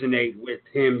can resonate with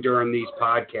him during these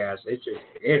podcasts. It's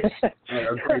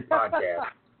a great podcast.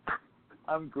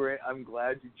 I'm great. I'm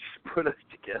glad you just put us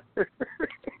together.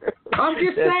 I'm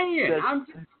just saying.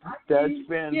 That's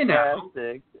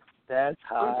fantastic. That's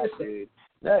hot, dude.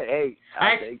 No, hey,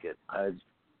 I'll take it.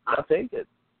 I'll take it.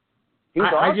 He's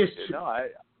awesome.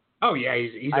 Oh yeah,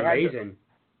 he's amazing.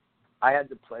 I had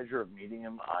the pleasure of meeting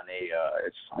him on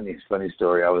it's funny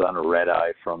story. I was on a red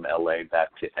eye from LA back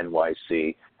to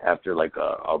NYC after like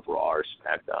a Raw or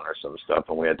SmackDown or some stuff,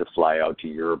 and we had to fly out to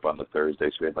Europe on the Thursday,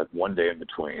 so we had like one day in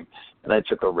between. And I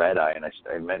took a red eye, and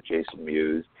I met Jason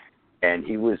Mewes, and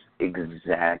he was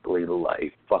exactly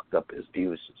like fucked up. He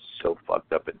was so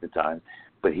fucked up at the time,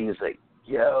 but he was like,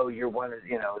 yo, you're one of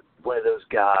those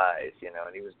guys,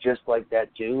 and he was just like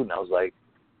that too. And I was like,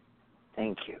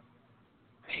 thank you.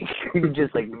 You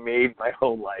just like made my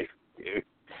whole life, dude.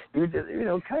 You were just,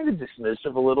 kind of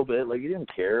dismissive a little bit. Like, he didn't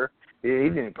care. He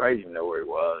probably didn't know where he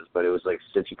was, but it was like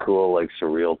such a cool, like,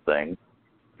 surreal thing.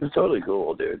 It was totally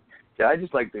cool, dude. Yeah, I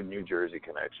just like the New Jersey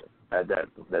connection.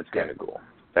 That's kind of cool.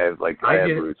 I have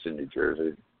roots in New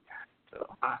Jersey. So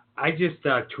I just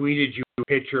tweeted you a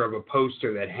picture of a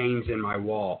poster that hangs in my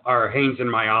wall, or hangs in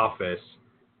my office.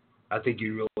 I think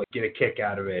you really get a kick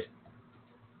out of it.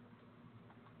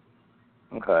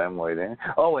 Okay, I'm waiting.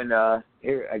 Oh, and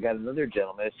here, I got another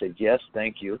gentleman that said, yes,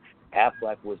 thank you.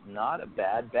 Affleck was not a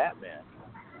bad Batman.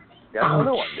 Got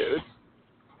another one, dude.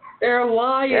 They're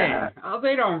lying. Yeah. Oh,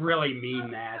 they don't really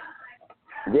mean that.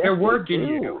 Yes, They're working they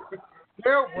you.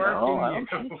 They're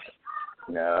working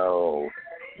you.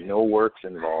 No work's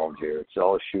involved here. It's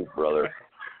all a shoot, brother.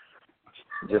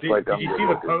 Just like I'm. Did you see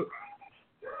the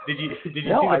Did you see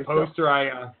the poster?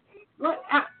 I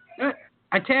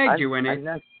tagged you in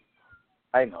it.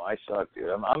 I know. I saw it, dude.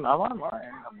 I'm online.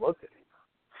 I'm looking.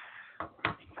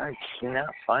 I cannot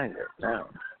find it now.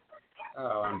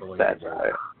 Oh, unbelievable. That's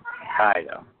right. I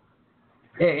know.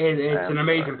 It's an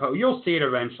amazing poster. You'll see it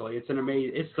eventually. It's an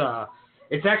amazing.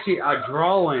 It's actually a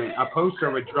poster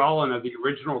of a drawing of the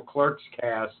original Clerks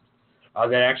cast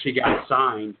that actually got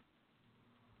signed.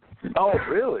 Oh,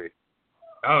 really?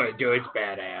 Oh, dude, it's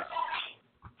badass.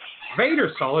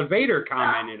 Vader saw it. Vader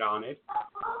commented on it.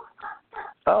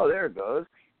 Oh, there it goes.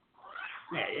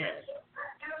 Yeah.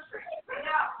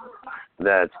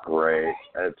 That's great.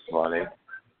 That's funny.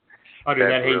 Oh, dude,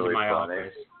 that hangs really in my funny.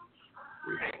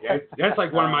 office. That's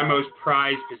like one of my most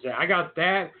prized possessions. I got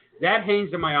that. That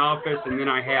hangs in my office, and then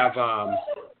I have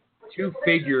two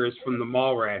figures from the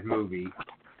Mallrat movie.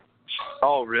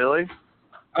 Oh, really?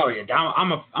 Oh yeah,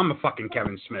 I'm a fucking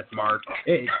Kevin Smith mark.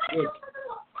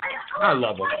 I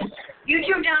love him.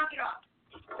 YouTube, knock it off.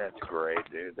 That's great,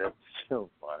 dude. That's so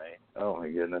funny. Oh my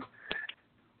goodness.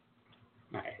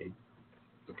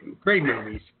 Great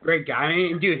movies, great guy. I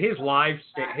mean, dude, his live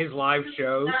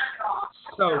shows,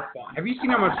 so fun. Have you seen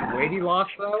how much weight he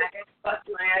lost though?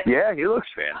 Yeah, he looks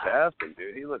fantastic,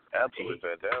 dude. He looks absolutely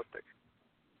fantastic.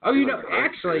 Oh,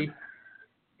 actually,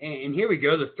 and here we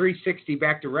go, the 360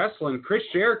 back to wrestling. Chris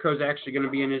Jericho's actually going to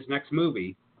be in his next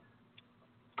movie.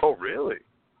 Oh, really?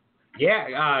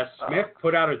 Yeah, Smith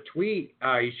put out a tweet.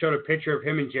 He showed a picture of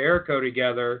him and Jericho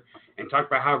together and talked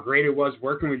about how great it was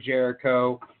working with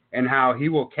Jericho and how he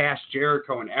will cast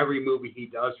Jericho in every movie he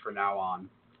does from now on.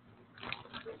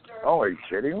 Oh, are you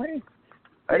kidding me?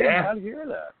 I did not hear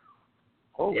that.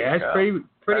 Holy it's cow.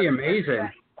 pretty amazing.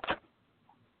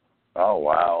 Oh,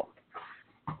 wow.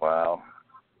 Wow,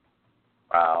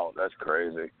 that's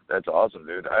crazy. That's awesome,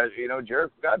 dude.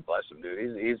 Jericho, God bless him,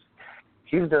 dude.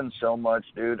 he's done so much,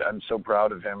 dude. I'm so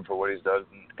proud of him for what he's done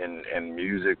in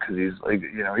music, because he's like,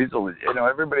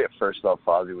 everybody at first thought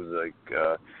Fozzy was like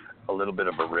a little bit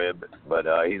of a rib, but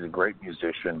he's a great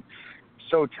musician,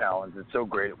 so talented, so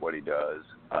great at what he does.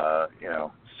 I'm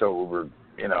so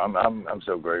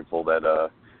grateful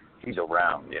that he's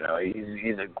around.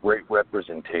 He's a great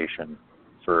representation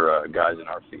for guys in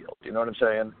our field. You know what I'm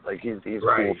saying? Like he's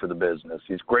right. Cool for the business.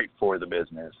 He's great for the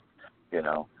business.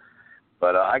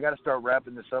 But I got to start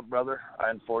wrapping this up, brother.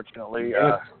 Unfortunately,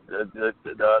 the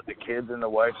kids and the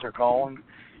wives are calling,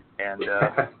 and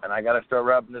I got to start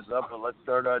wrapping this up. But let's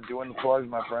start doing the plugs,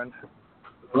 my friend.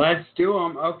 Let's do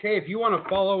them. Okay, if you want to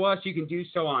follow us, you can do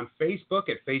so on Facebook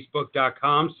at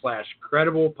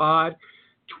facebook.com/crediblepod,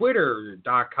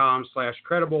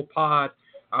 twitter.com/crediblepod.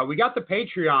 We got the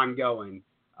Patreon going.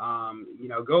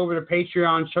 Go over to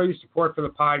Patreon, show your support for the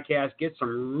podcast, get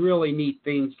some really neat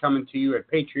things coming to you at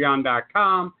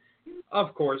patreon.com,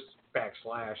 of course,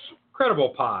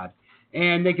 /crediblepod.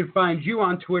 And they can find you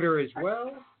on Twitter as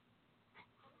well.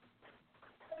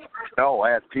 No,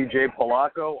 at PJ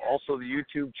Polacco, also the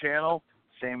YouTube channel,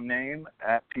 same name,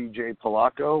 at PJ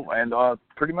Polacco, and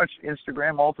pretty much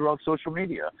Instagram, all throughout social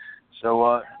media.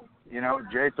 So,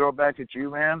 Jay, throw it back at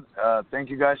you, man. Thank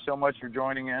you guys so much for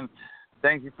joining in.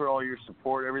 Thank you for all your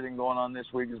support. Everything going on this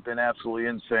week has been absolutely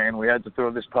insane. We had to throw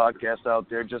this podcast out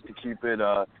there just to keep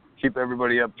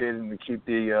everybody updated and to keep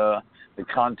the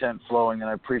content flowing. And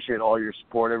I appreciate all your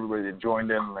support, everybody that joined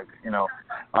in, on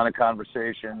the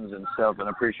conversations and stuff. And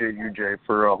I appreciate you, Jay,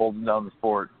 for holding down the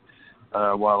fort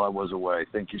while I was away.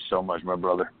 Thank you so much, my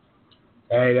brother.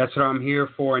 Hey, that's what I'm here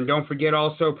for. And don't forget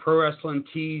also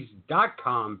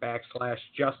ProWrestlingTees.com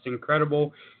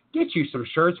 /JustIncredible. Get you some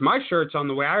shirts. My shirt's on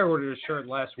the way. I ordered a shirt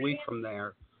last week from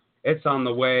there. It's on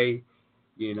the way.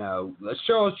 Let's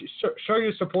show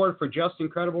your support for Just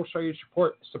Incredible. Show your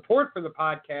support for the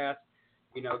podcast.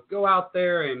 Go out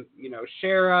there and,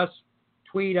 share us,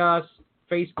 tweet us,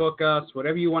 Facebook us,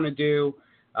 whatever you want to do.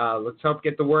 Let's help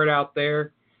get the word out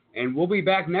there. And we'll be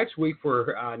back next week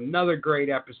for another great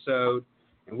episode.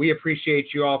 And we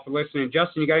appreciate you all for listening.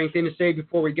 Justin, you got anything to say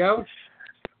before we go?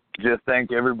 Just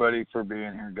thank everybody for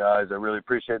being here, guys. I really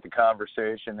appreciate the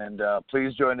conversation, and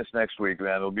please join us next week,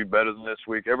 man. It'll be better than this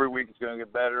week. Every week it's going to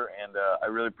get better, and I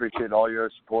really appreciate all your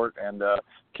support, and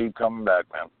keep coming back,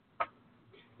 man.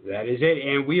 That is it,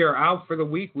 and we are out for the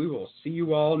week. We will see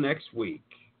you all next week.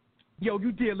 Yo,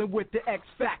 you dealing with the X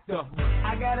Factor.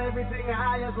 I got everything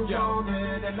I ever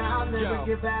wanted, and I'll never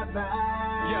give that back.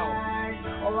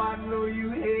 Oh, I know you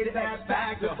hate that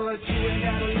factor, but you ain't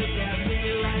gotta look at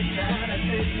me like that. I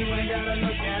said you ain't gotta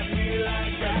look at me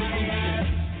like that.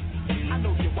 I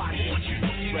know you're watching what you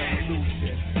looking at,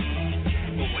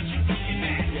 Lucian. But what you looking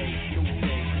at,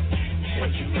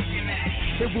 what you looking at?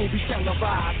 It will be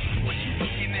televised. What you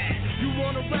looking at? You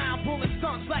run around pulling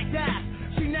stunts like that.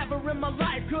 See, never in my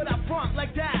life could I front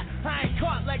like that. I ain't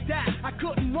caught like that. I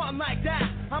couldn't run like that.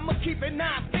 I'ma keep it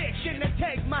non-fiction and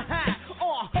take my hat.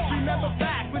 Remember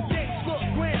back when things looked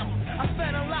grim. I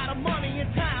spent a lot of money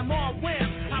and time on whim.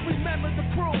 I remember the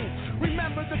crew,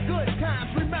 remember the good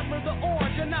times, remember the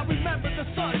orange, and I remember the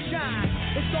sunshine.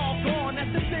 It's all gone,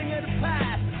 that's the thing of the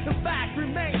past. The fact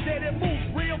remains that it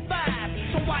moves real fast.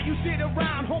 So while you sit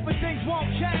around hoping things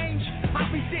won't change, I'll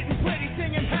be sitting pretty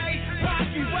singing, hey,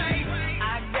 Rocky Way.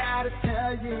 I gotta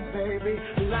tell you, baby,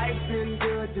 life's been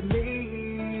good to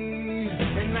me,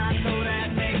 and I know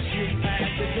that makes you mad,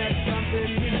 but that's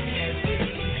something you can't see.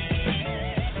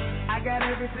 I got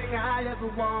everything I ever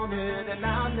wanted, and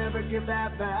I'll never give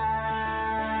that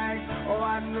back. Oh,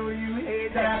 I know you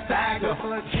hate that factor,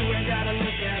 but you ain't gotta